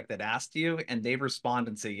prospect that asked you and they respond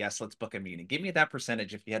and say, yes, let's book a meeting? Give me that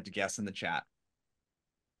percentage if you had to guess in the chat.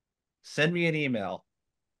 Send me an email.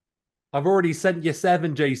 I've already sent you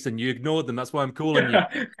 7, Jason. You ignored them. That's why I'm calling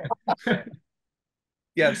you.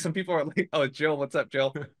 Yeah, some people are like, oh, Jill, what's up,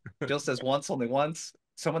 Jill? Jill says once, only once.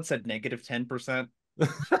 Someone said negative 10%.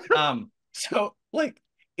 So like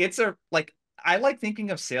it's a like I like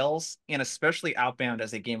thinking of sales and especially outbound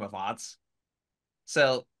as a game of odds.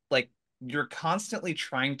 So like you're constantly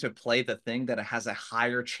trying to play the thing that has a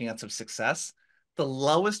higher chance of success. The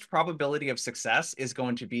lowest probability of success is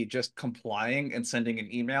going to be just complying and sending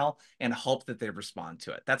an email and hope that they respond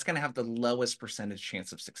to it. That's going to have the lowest percentage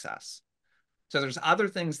chance of success. So there's other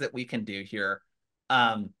things that we can do here.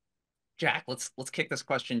 Um, Jack, let's kick this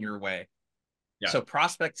question your way. Yeah. So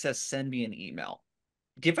prospect says, send me an email.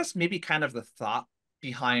 Give us maybe kind of the thought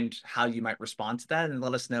behind how you might respond to that and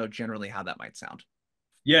let us know generally how that might sound.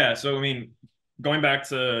 Yeah. So, I mean, going back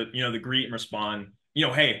to, the greet and respond,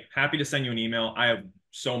 hey, happy to send you an email. I have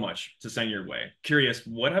so much to send your way. Curious,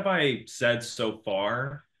 what have I said so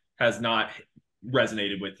far has not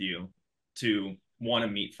resonated with you to want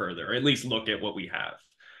to meet further, or at least look at what we have?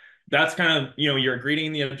 That's kind of, you're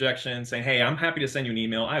greeting the objection, saying, hey, I'm happy to send you an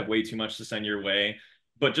email. I have way too much to send your way.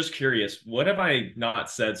 But just curious, what have I not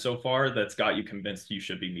said so far that's got you convinced you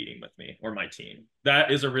should be meeting with me or my team?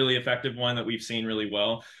 That is a really effective one that we've seen really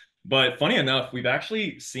well. But funny enough, we've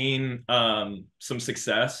actually seen some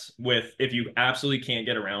success with, if you absolutely can't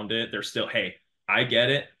get around it, they're still, hey, I get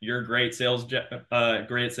it. You're a great sales,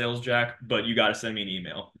 great sales, Jack, but you got to send me an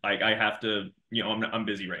email. Like I have to, I'm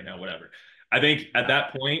busy right now, whatever. I think at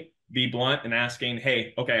that point, be blunt and asking,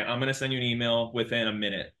 hey, okay, I'm going to send you an email within a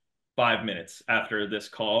minute, 5 minutes after this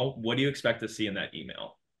call. What do you expect to see in that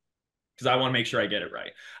email? Because I want to make sure I get it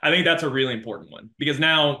right. I think that's a really important one, because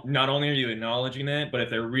now not only are you acknowledging it, but if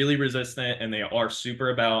they're really resistant and they are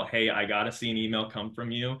super about, hey, I got to see an email come from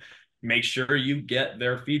you, make sure you get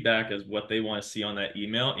their feedback as what they want to see on that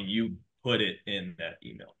email and you put it in that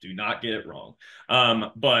email. Do not get it wrong.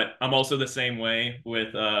 But I'm also the same way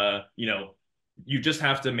with, you just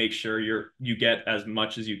have to make sure you get as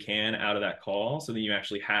much as you can out of that call so that you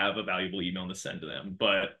actually have a valuable email to send to them.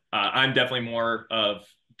 But I'm definitely more of,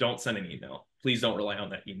 don't send an email. Please don't rely on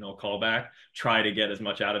that email callback. Try to get as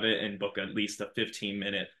much out of it and book at least a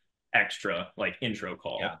 15-minute extra like intro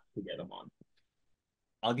call to get them on.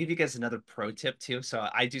 I'll give you guys another pro tip too. So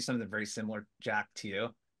I do something very similar, Jack, to you.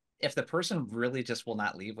 If the person really just will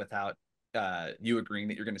not leave without you agreeing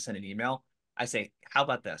that you're going to send an email, I say, how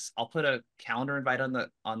about this? I'll put a calendar invite on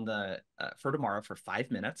the for tomorrow for 5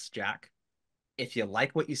 minutes, Jack. If you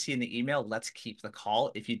like what you see in the email, let's keep the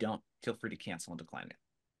call. If you don't, feel free to cancel and decline it.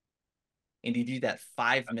 And you do that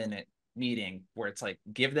 5-minute meeting where it's like,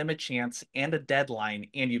 give them a chance and a deadline,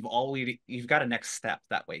 and you've got a next step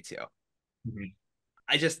that way too. Mm-hmm.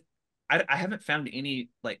 I haven't found any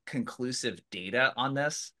like conclusive data on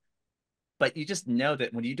this, but you just know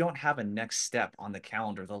that when you don't have a next step on the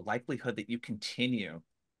calendar, the likelihood that you continue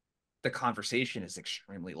the conversation is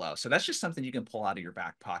extremely low. So that's just something you can pull out of your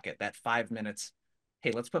back pocket. That 5 minutes.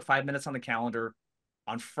 Hey, let's put 5 minutes on the calendar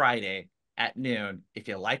on Friday at noon. If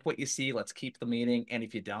you like what you see, let's keep the meeting. And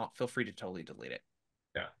if you don't, feel free to totally delete it.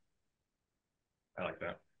 Yeah. I like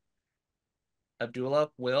that. Abdullah,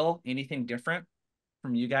 Will, anything different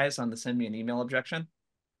from you guys on the send me an email objection?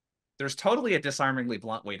 There's totally a disarmingly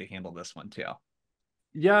blunt way to handle this one too.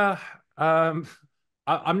 Yeah. I'm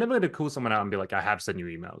never going to call someone out and be like, I have sent you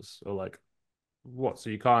emails, or like, what? So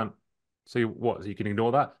you can't, so you, what? So you can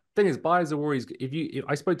ignore that? Thing is, buyers are always, if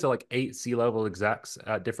I spoke to like 8 C-level execs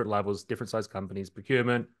at different levels, different size companies,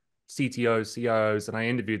 procurement, CTOs, CIOs, and I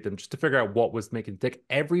interviewed them just to figure out what was making tick.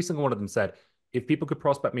 Every single one of them said, if people could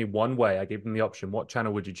prospect me one way, I gave them the option, what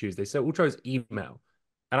channel would you choose? They said, all chose email.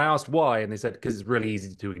 And I asked why, and they said, because it's really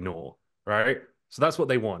easy to ignore, right? So that's what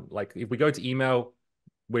they want. Like, if we go to email,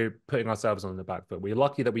 we're putting ourselves on the back foot. We're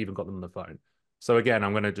lucky that we even got them on the phone. So again,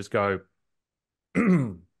 I'm going to just go,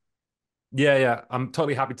 yeah, I'm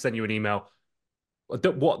totally happy to send you an email. What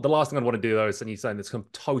the last thing I'd want to do though is send you something that's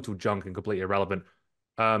total junk and completely irrelevant.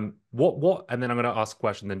 What? And then I'm going to ask a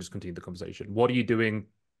question, then just continue the conversation. What are you doing?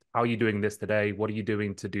 How are you doing this today? What are you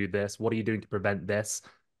doing to do this? What are you doing to prevent this?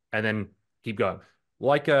 And then keep going.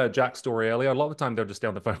 Like Jack's story earlier, a lot of the time they'll just stay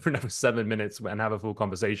on the phone for another 7 minutes and have a full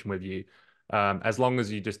conversation with you. As long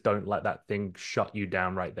as you just don't let that thing shut you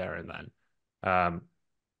down right there and then.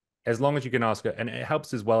 As long as you can ask it, and it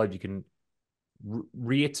helps as well if you can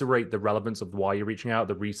reiterate the relevance of why you're reaching out,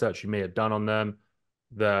 the research you may have done on them,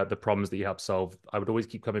 the problems that you help solve. I would always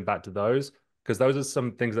keep coming back to those. because those are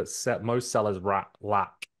some things that most sellers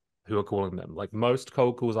lack who are calling them. Like most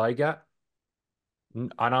cold calls I get,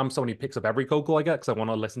 and I'm someone who picks up every cold call I get because I want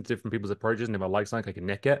to listen to different people's approaches, and if I like something, I can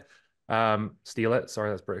nick it, steal it. Sorry,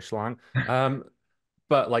 that's British slang.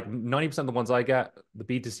 But like 90% of the ones I get, the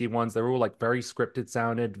B2C ones, they're all like very scripted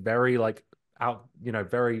sounded, very like out,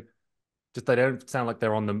 very just they don't sound like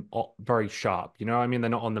they're on the very sharp. You know what I mean? They're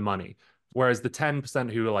not on the money. Whereas the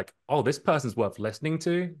 10% who are like, oh, this person's worth listening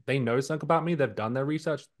to, they know something about me, they've done their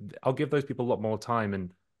research. I'll give those people a lot more time,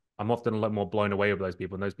 and I'm often a lot more blown away with those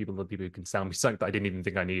people. And those people are the people who can sell me something that I didn't even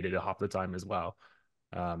think I needed half the time as well.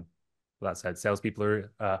 That said, salespeople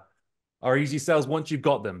are easy sales once you've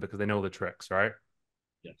got them because they know the tricks, right?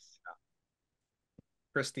 Yes.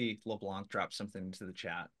 Christy LeBlanc dropped something into the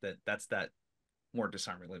chat that's that more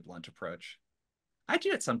disarmingly blunt approach. I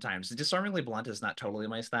do it sometimes. Disarmingly blunt is not totally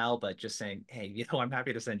my style, but just saying, hey, I'm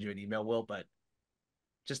happy to send you an email, Will, but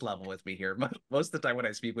just level with me here. Most of the time when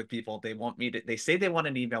I speak with people, they say they want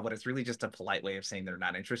an email, but it's really just a polite way of saying they're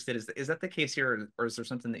not interested. Is that the case here, or is there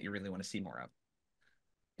something that you really want to see more of?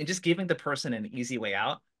 And just giving the person an easy way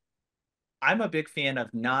out. I'm a big fan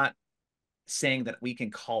of not saying that we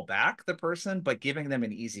can call back the person, but giving them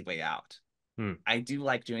an easy way out. I do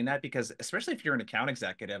like doing that because, especially if you're an account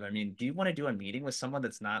executive, I mean, do you want to do a meeting with someone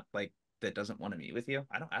that's not like that doesn't want to meet with you?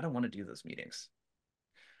 I don't want to do those meetings.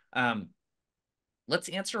 Let's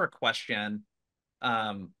answer a question.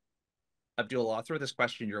 Abdul, I'll throw this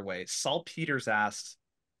question your way. Saul Peters asks,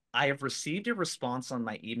 I have received a response on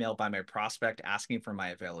my email by my prospect asking for my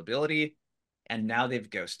availability, and now they've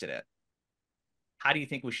ghosted it. How do you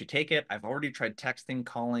think we should take it? I've already tried texting,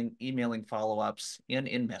 calling, emailing follow-ups, and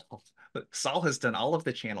in-mail. Saul has done all of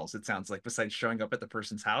the channels, it sounds like, besides showing up at the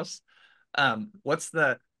person's house. What's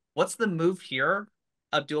the move here,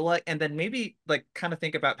 Abdullah? And then maybe like kind of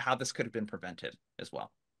think about how this could have been prevented as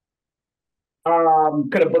well.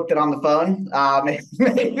 Could have booked it on the phone.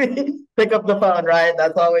 Maybe pick up the phone, right?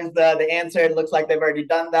 That's always the answer. It looks like they've already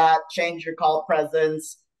done that. Change your call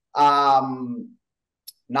presence. Knock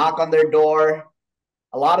on their door.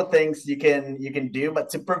 A lot of things you can do, but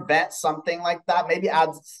to prevent something like that, maybe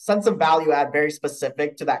send some value add very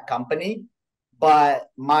specific to that company. But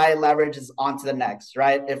my leverage is on to the next,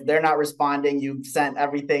 right? If they're not responding, you've sent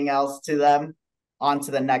everything else to them, on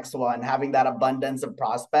to the next one, having that abundance of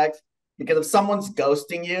prospects. Because if someone's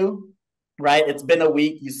ghosting you, right? It's been a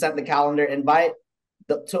week, you sent the calendar invite,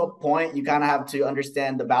 to a point, you kind of have to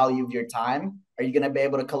understand the value of your time. Are you going to be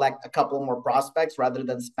able to collect a couple more prospects rather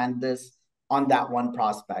than spend this on that one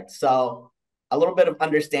prospect? So a little bit of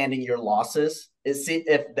understanding your losses is see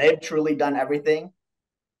if they've truly done everything,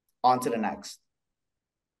 on to the next.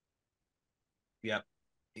 Yep.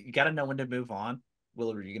 You got to know when to move on.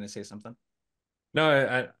 Will, are you going to say something?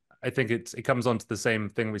 No, I think it comes on to the same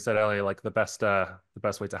thing we said earlier. Like the best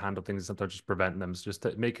way to handle things is sometimes just prevent them. So just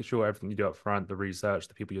to make sure everything you do up front, the research,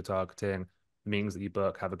 the people you're targeting, the meetings that you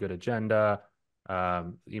book have a good agenda.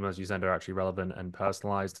 The emails you send are actually relevant and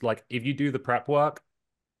personalized. Like if you do the prep work,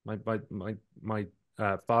 my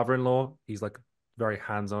father-in-law, he's like very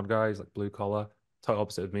hands-on guy. He's like blue collar, total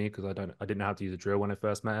opposite of me because I didn't know how to use a drill when I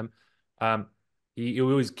first met him. He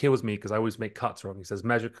always kills me because I always make cuts wrong. He says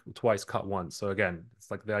measure twice, cut once. So again,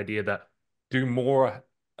 it's like the idea that do more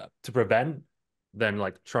to prevent than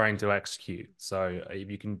like trying to execute. So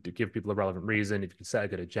if you can give people a relevant reason, if you can set a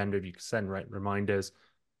good agenda, if you can send reminders,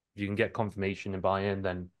 if you can get confirmation and buy-in,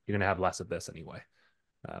 then you're going to have less of this anyway.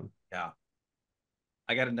 Yeah.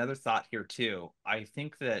 I got another thought here too. I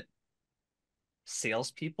think that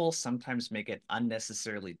salespeople sometimes make it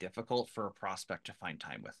unnecessarily difficult for a prospect to find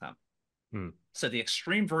time with them. So the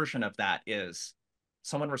extreme version of that is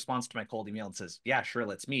someone responds to my cold email and says, yeah, sure,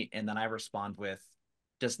 let's meet. And then I respond with,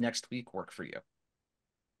 does next week work for you?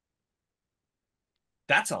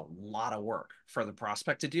 That's a lot of work for the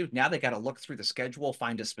prospect to do. Now they got to look through the schedule,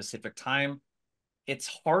 find a specific time.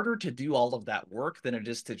 It's harder to do all of that work than it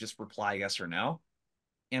is to just reply yes or no.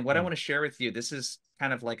 And what I want to share with you, this is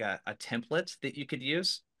kind of like a template that you could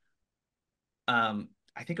use.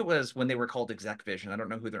 I think it was when they were called Exec Vision. I don't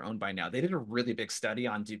know who they're owned by now. They did a really big study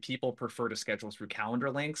on, do people prefer to schedule through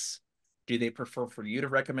calendar links? Do they prefer for you to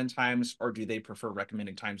recommend times, or do they prefer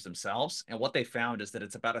recommending times themselves? And what they found is that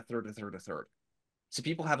it's about a third, a third, a third. So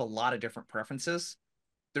people have a lot of different preferences.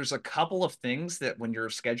 There's a couple of things that when you're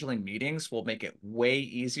scheduling meetings will make it way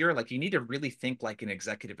easier. Like you need to really think like an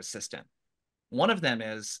executive assistant. One of them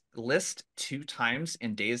is list 2 times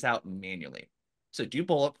and days out manually. So do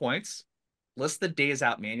bullet points, list the days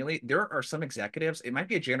out manually. There are some executives, it might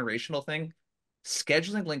be a generational thing.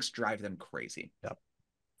 Scheduling links drive them crazy. Yep.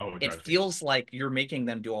 Oh, it feels like you're making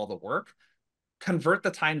them do all the work. convert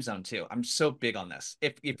the time zone too. I'm so big on this.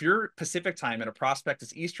 If you're Pacific time and a prospect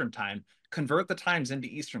is Eastern time, convert the times into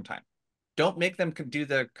Eastern time. Don't make them do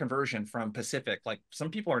the conversion from Pacific. Like some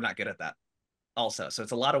people are not good at that also. So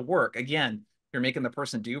it's a lot of work. Again, you're making the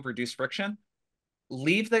person do reduce friction.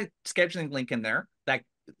 Leave the scheduling link in there. That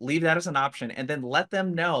leave that as an option, and then let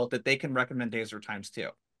them know that they can recommend days or times too.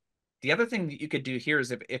 The other thing that you could do here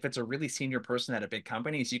is if it's a really senior person at a big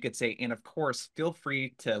company, is you could say, and of course, feel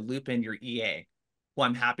free to loop in your EA, who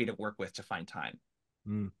I'm happy to work with to find time.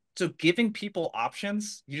 So giving people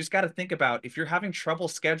options, you just got to think about if you're having trouble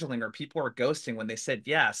scheduling or people are ghosting when they said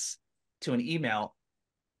yes to an email,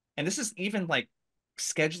 and this is even like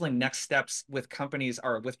scheduling next steps with companies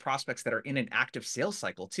or with prospects that are in an active sales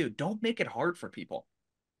cycle too. Don't make it hard for people.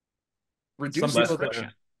 Reduce Some the people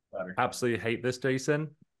friction. absolutely hate this, Jason.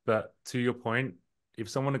 But to your point, if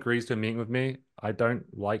someone agrees to a meeting with me, I don't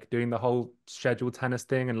like doing the whole schedule tennis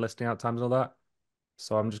thing and listing out times and all that.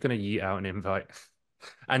 So I'm just gonna yeet out an invite.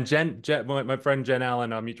 And my friend Jen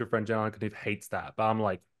Allen, our mutual friend Jen Allen, kind of hates that. But I'm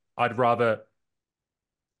like, I'd rather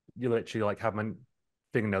you literally like have my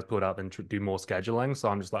fingernails pulled out than do more scheduling. So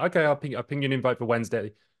I'm just like, okay, I'll ping you an invite for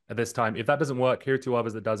Wednesday at this time. If that doesn't work, here are two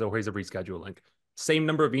others that does, or here's a reschedule link. Same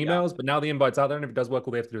number of emails, but now the invite's out there, and if it does work,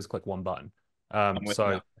 all they have to do is click one button. I'm with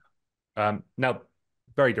you. Now,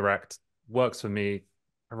 very direct, works for me.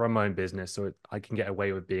 I run my own business, so I can get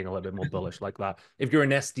away with being a little bit more bullish like that. If you're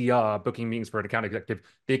an SDR booking meetings for an account executive,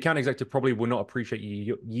 the account executive probably will not appreciate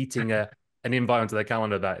you yeeting an invite onto their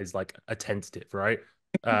calendar that is like a tentative, right?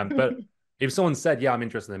 But if someone said, "Yeah, I'm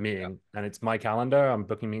interested in a meeting," and it's my calendar, I'm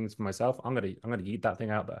booking meetings for myself, I'm gonna eat that thing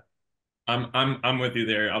out there. I'm with you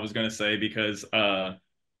there. I was gonna say because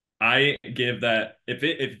I give that if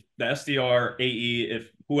the SDR, AE, if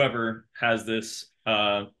whoever has this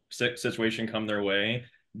situation come their way,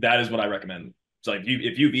 that is what I recommend. So like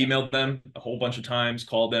if you've emailed them a whole bunch of times,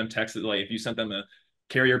 called them, texted, like if you sent them a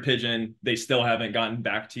carrier pigeon, they still haven't gotten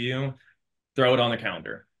back to you, throw it on the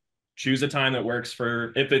calendar. Choose a time that works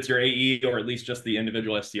for, if it's your AE or at least just the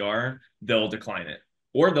individual SDR, they'll decline it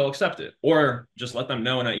or they'll accept it, or just let them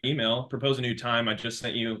know in an email, propose a new time. I just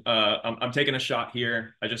sent you, I'm taking a shot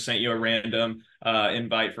here. I just sent you a random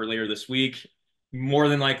invite for later this week. More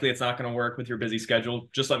than likely, it's not going to work with your busy schedule.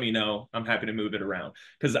 Just let me know. I'm happy to move it around.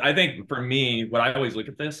 Because I think for me, what I always look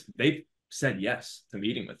at this, they've said yes to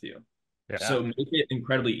meeting with you. Yeah. So make it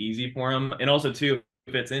incredibly easy for them. And also, too,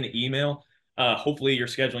 if it's in email, hopefully your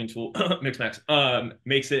scheduling tool, Mixmax,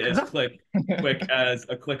 makes it as quick as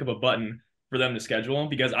a click of a button for them to schedule,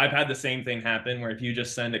 because I've had the same thing happen where if you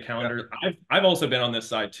just send a calendar, I've also been on this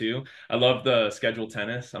side too. I love the schedule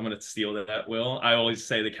tennis. I'm going to steal that, Will. I always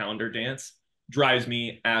say the calendar dance drives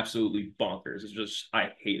me absolutely bonkers. It's just, I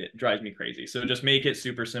hate it. Drives me crazy. So just make it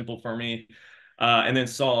super simple for me. And then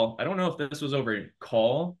Saul, I don't know if this was over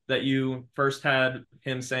call that you first had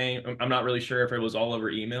him saying, I'm not really sure if it was all over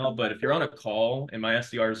email, but if you're on a call, and my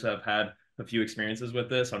SDRs have had a few experiences with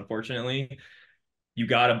this, unfortunately, you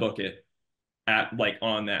got to book it at like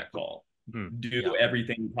on that call. Do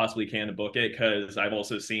everything you possibly can to book it, because I've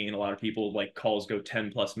also seen a lot of people like calls go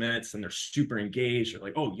 10 plus minutes and they're super engaged. They're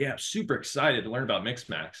like, oh yeah, super excited to learn about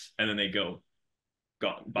Mixmax, and then they go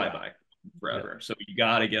gone, bye forever. So you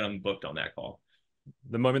got to get them booked on that call.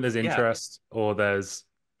 The moment there's interest or there's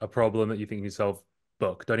a problem that you think you solve,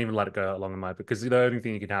 book. Don't even let it go along the mind, because the only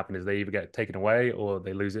thing that can happen is they either get taken away or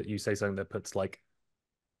they lose it. You say something that puts like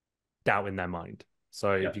doubt in their mind.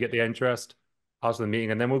 So if you get the interest, ask the meeting,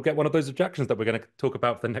 and then we'll get one of those objections that we're going to talk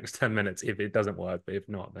about for the next 10 minutes if it doesn't work. But if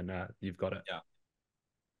not, then you've got it. Yeah.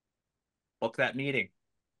 Book that meeting.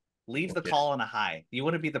 Leave the call on a high. You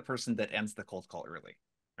want to be the person that ends the cold call early,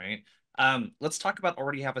 right? Let's talk about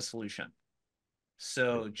already have a solution.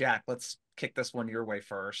 So Jack, let's kick this one your way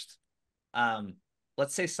first.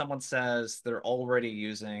 Let's say someone says they're already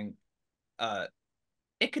using,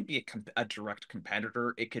 it could be a direct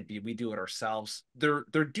competitor. It could be we do it ourselves. They're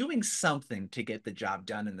doing something to get the job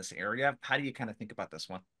done in this area. How do you kind of think about this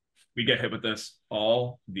one? We get hit with this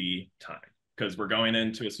all the time because we're going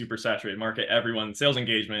into a super saturated market. Everyone, sales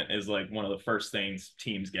engagement is like one of the first things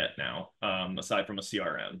teams get now, aside from a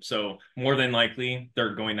CRM. So more than likely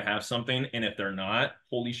they're going to have something. And if they're not,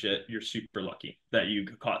 holy shit, you're super lucky that you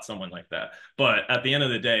caught someone like that. But at the end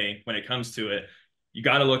of the day, when it comes to it, you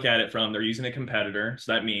got to look at it from they're using a competitor.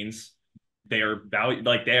 So that means they are value,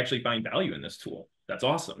 like they actually find value in this tool. That's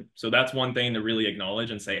awesome. So that's one thing to really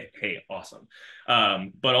acknowledge and say, hey, awesome.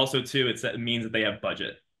 But also too, it means that they have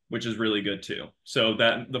budget, which is really good too. So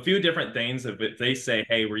that the few different things, if they say,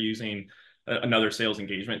 hey, we're using another sales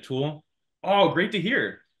engagement tool, oh, great to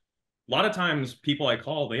hear. a lot of times people I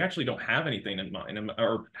call, they actually don't have anything in mind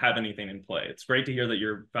or have anything in play. It's great to hear that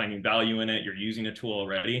you're finding value in it. You're using a tool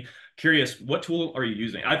already. Curious, what tool are you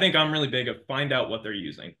using? I think I'm really big of find out what they're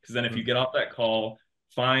using. Because then if you get off that call,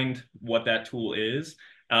 find what that tool is,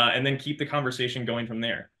 and then keep the conversation going from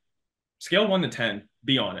there. Scale 1 to 10,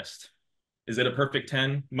 be honest. Is it a perfect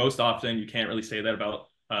 10? Most often, you can't really say that about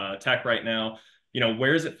tech right now.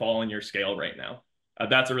 Where does it fall in your scale right now?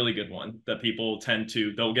 That's a really good one that people tend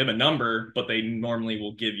to, they'll give a number, but they normally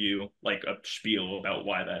will give you like a spiel about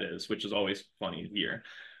why that is, which is always funny to hear.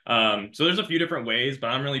 So there's a few different ways, but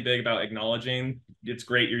I'm really big about acknowledging it's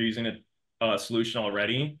great you're using a solution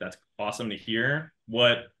already. That's awesome to hear.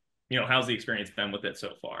 How's the experience been with it so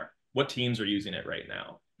far? What teams are using it right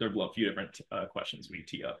now? There's a few different questions we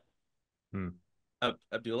tee up.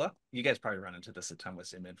 Abdullah, you guys probably run into this a ton with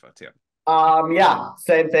ZoomInfo too. Yeah,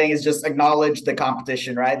 same thing is just acknowledge the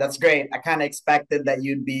competition, right? That's great. I kind of expected that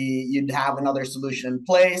you'd have another solution in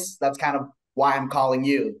place. That's kind of why I'm calling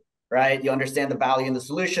you, right? You understand the value in the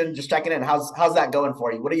solution. Just checking in. How's that going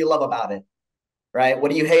for you? What do you love about it? Right?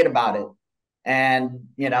 What do you hate about it? And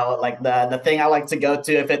like the thing I like to go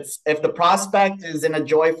to, if the prospect is in a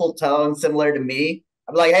joyful tone, similar to me,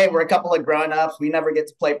 I'm like, hey, we're a couple of grown-ups. We never get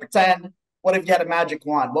to play pretend. What if you had a magic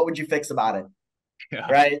wand? What would you fix about it? Yeah.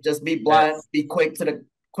 Right? Just be blunt, be quick to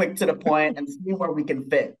the point, and see where we can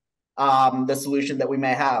fit the solution that we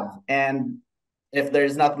may have. And if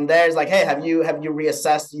there's nothing there, it's like, hey, have you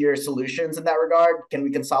reassessed your solutions in that regard? Can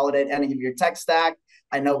we consolidate any of your tech stack?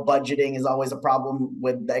 I know budgeting is always a problem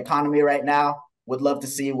with the economy right now. Would love to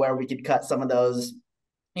see where we could cut some of those,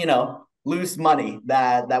 loose money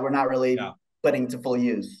that we're not really putting to full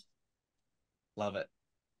use. Love it.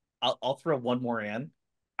 I'll throw one more in.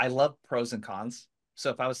 I love pros and cons. So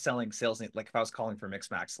if I was selling sales, like if I was calling for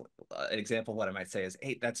Mixmax, an example of what I might say is,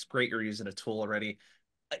 hey, that's great. You're using a tool already.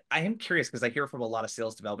 I am curious because I hear from a lot of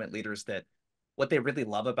sales development leaders that what they really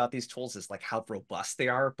love about these tools is like how robust they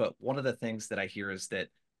are. But one of the things that I hear is that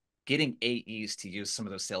getting AEs to use some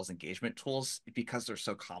of those sales engagement tools, because they're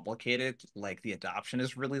so complicated, like the adoption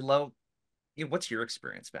is really low. What's your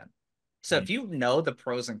experience been? So if you know the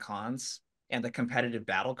pros and cons and the competitive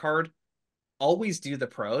battle card, always do the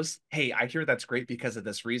pros. Hey, I hear that's great because of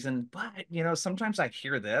this reason, but sometimes I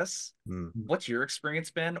hear this. What's your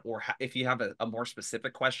experience been? Or if you have a more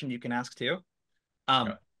specific question, you can ask too.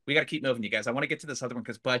 We got to keep moving, you guys. I want to get to this other one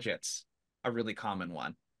because budget's a really common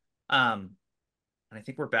one. And I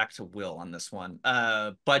think we're back to Will on this one.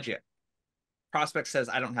 Budget. Prospect says,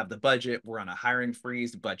 I don't have the budget. We're on a hiring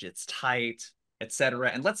freeze. The budget's tight,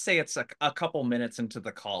 etc. And let's say it's a couple minutes into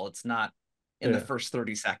the call. It's not in the first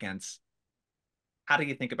 30 seconds. How do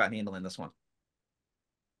you think about handling this one?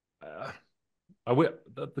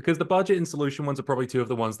 Because the budget and solution ones are probably two of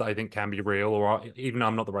the ones that I think can be real, or even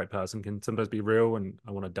I'm not the right person, can sometimes be real, and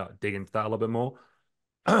I want to dig into that a little bit more.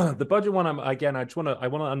 The budget one, I want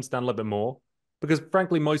to understand a little bit more, because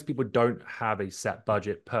frankly, most people don't have a set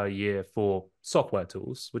budget per year for software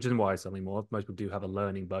tools, which isn't why I sell anymore. Most people do have a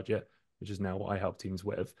learning budget, which is now what I help teams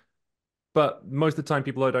with. But most of the time,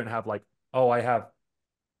 people don't have like, oh, I have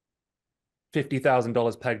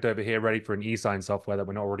 $50,000 pegged over here ready for an e-sign software that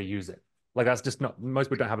we're not already using. Like that's just not, most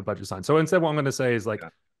people don't have a budget assigned. So instead what I'm going to say is like,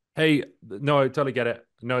 hey, no, I totally get it.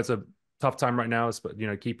 No, it's a tough time right now, but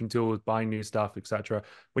keeping tools, buying new stuff, etc.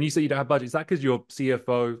 When you say you don't have budget, is that because your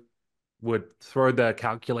CFO would throw their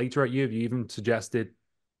calculator at you if you even suggested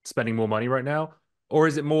spending more money right now? Or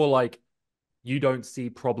is it more like you don't see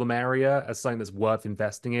problem area as something that's worth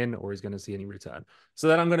investing in or is going to see any return? So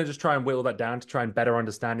then I'm going to just try and whittle that down to try and better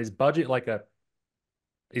understand, is budget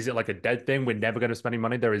is it like a dead thing? We're never going to spend any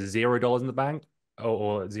money. There is $0 in the bank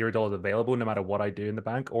or $0 available no matter what I do in the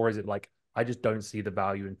bank. Or is it like, I just don't see the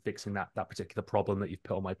value in fixing that particular problem that you've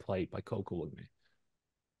put on my plate by cold calling me.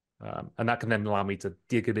 And that can then allow me to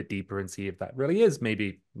dig a bit deeper and see if that really is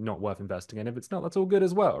maybe not worth investing in. If it's not, that's all good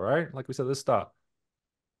as well, right? Like we said at the start.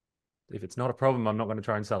 If it's not a problem, I'm not going to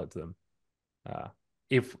try and sell it to them.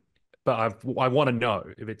 But I want to know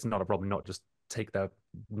if it's not a problem, not just take their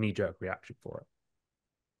knee-jerk reaction for it.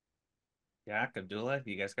 Yeah, Abdullah,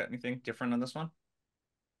 you guys got anything different on this one?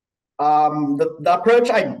 The approach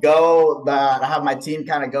that I have my team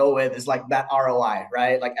kind of go with is like that ROI,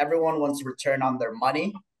 right? Like everyone wants to return on their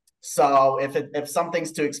money. So if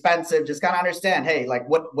something's too expensive, just kind of understand, hey, like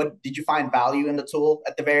what did you find value in the tool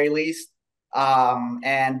at the very least?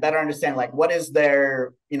 And better understand like what is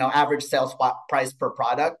their average sales price per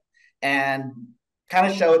product, and kind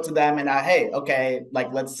of show it to them. And hey, okay,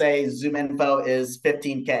 like let's say ZoomInfo is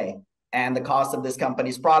 15K and the cost of this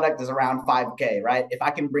company's product is around 5K, right? If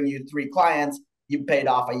I can bring you 3 clients, you've paid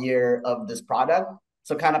off a year of this product.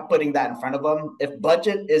 So kind of putting that in front of them. If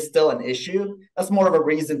budget is still an issue, that's more of a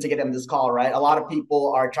reason to get in this call, right? A lot of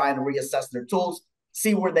people are trying to reassess their tools,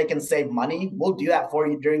 see where they can save money. We'll do that for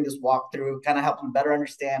you during this walkthrough, kind of help you better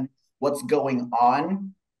understand what's going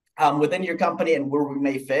on within your company and where we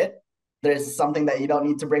may fit. There's something that you don't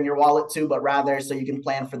need to bring your wallet to, but rather so you can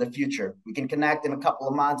plan for the future. We can connect in a couple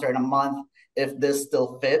of months or in a month if this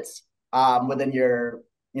still fits within your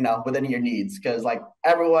needs, because like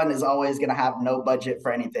everyone is always going to have no budget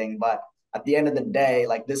for anything, but at the end of the day,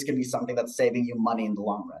 like this could be something that's saving you money in the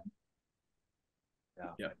long run.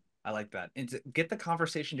 Yeah. I like that. And to get the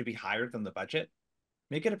conversation to be higher than the budget,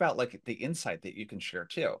 make it about like the insight that you can share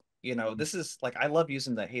too. This is like, I love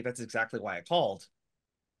using the, hey, that's exactly why I called.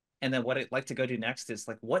 And then what I'd like to go do next is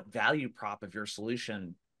like, what value prop of your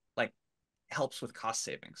solution like helps with cost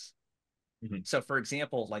savings? So for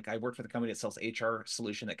example, like I work for the company that sells HR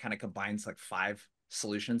solution that kind of combines like 5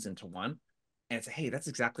 solutions into one. And it's, hey, that's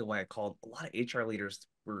exactly why I called. A lot of HR leaders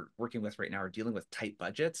we're working with right now are dealing with tight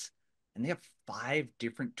budgets, and they have 5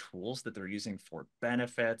 different tools that they're using for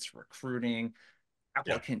benefits, recruiting,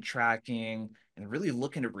 applicant tracking, and really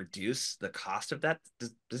looking to reduce the cost of that.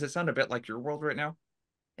 Does it sound a bit like your world right now?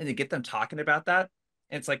 And to get them talking about that,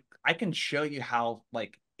 and it's like, I can show you how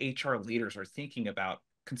like HR leaders are thinking about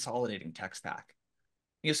consolidating tech stack.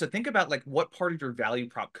 So think about like what part of your value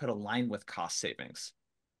prop could align with cost savings.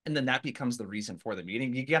 And then that becomes the reason for the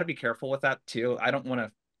meeting. You got to be careful with that too. I don't want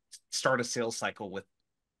to start a sales cycle with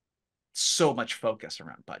so much focus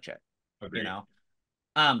around budget. Agreed.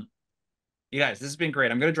 You guys, this has been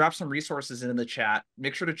great. I'm going to drop some resources in the chat.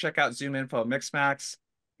 Make sure to check out ZoomInfo Mixmax.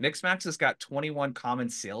 Mixmax has got 21 common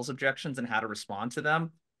sales objections and how to respond to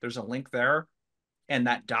them. There's a link there. And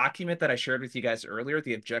that document that I shared with you guys earlier,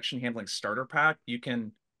 the objection handling starter pack, you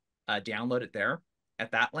can download it there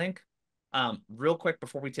at that link. Real quick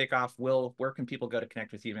before we take off, Will, where can people go to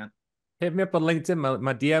connect with you, man? Hit me up on LinkedIn.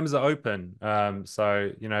 My DMs are open.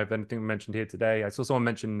 So, if anything mentioned here today, I saw someone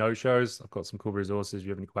mention no-shows. I've got some cool resources. If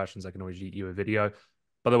you have any questions, I can always yeet you a video.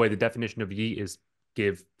 By the way, the definition of yeet is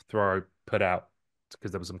give, throw, put out,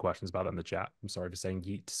 because there were some questions about that in the chat. I'm sorry for saying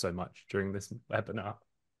yeet so much during this webinar.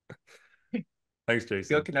 Thanks,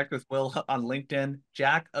 Jason. Go connect with Will on LinkedIn.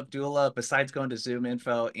 Jack Abdullah, besides going to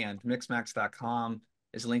ZoomInfo and Mixmax.com,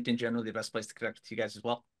 is LinkedIn generally the best place to connect with you guys as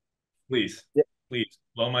well? Please. Please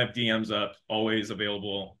blow my DMs up, always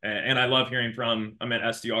available. And I love hearing from, I'm an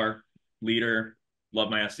SDR leader, love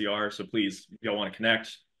my SDR. So please, if y'all want to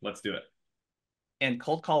connect, let's do it. And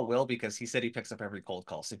cold call Will, because he said he picks up every cold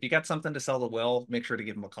call. So if you got something to sell to Will, make sure to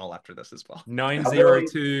give him a call after this as well.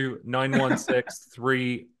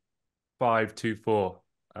 902-916-3524.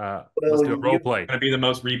 Let's do a role play. It's going to be the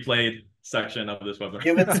most replayed section of this webinar.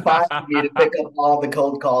 You've inspired me to pick up all the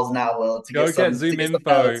cold calls now, Will. To Go get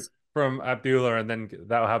ZoomInfo from Abdullah, and then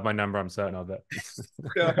that'll have my number. I'm certain of it.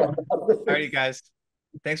 All right, you guys.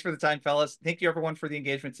 Thanks for the time, fellas. Thank you, everyone, for the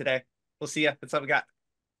engagement today. We'll see you. That's all we got.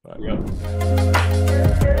 Bye.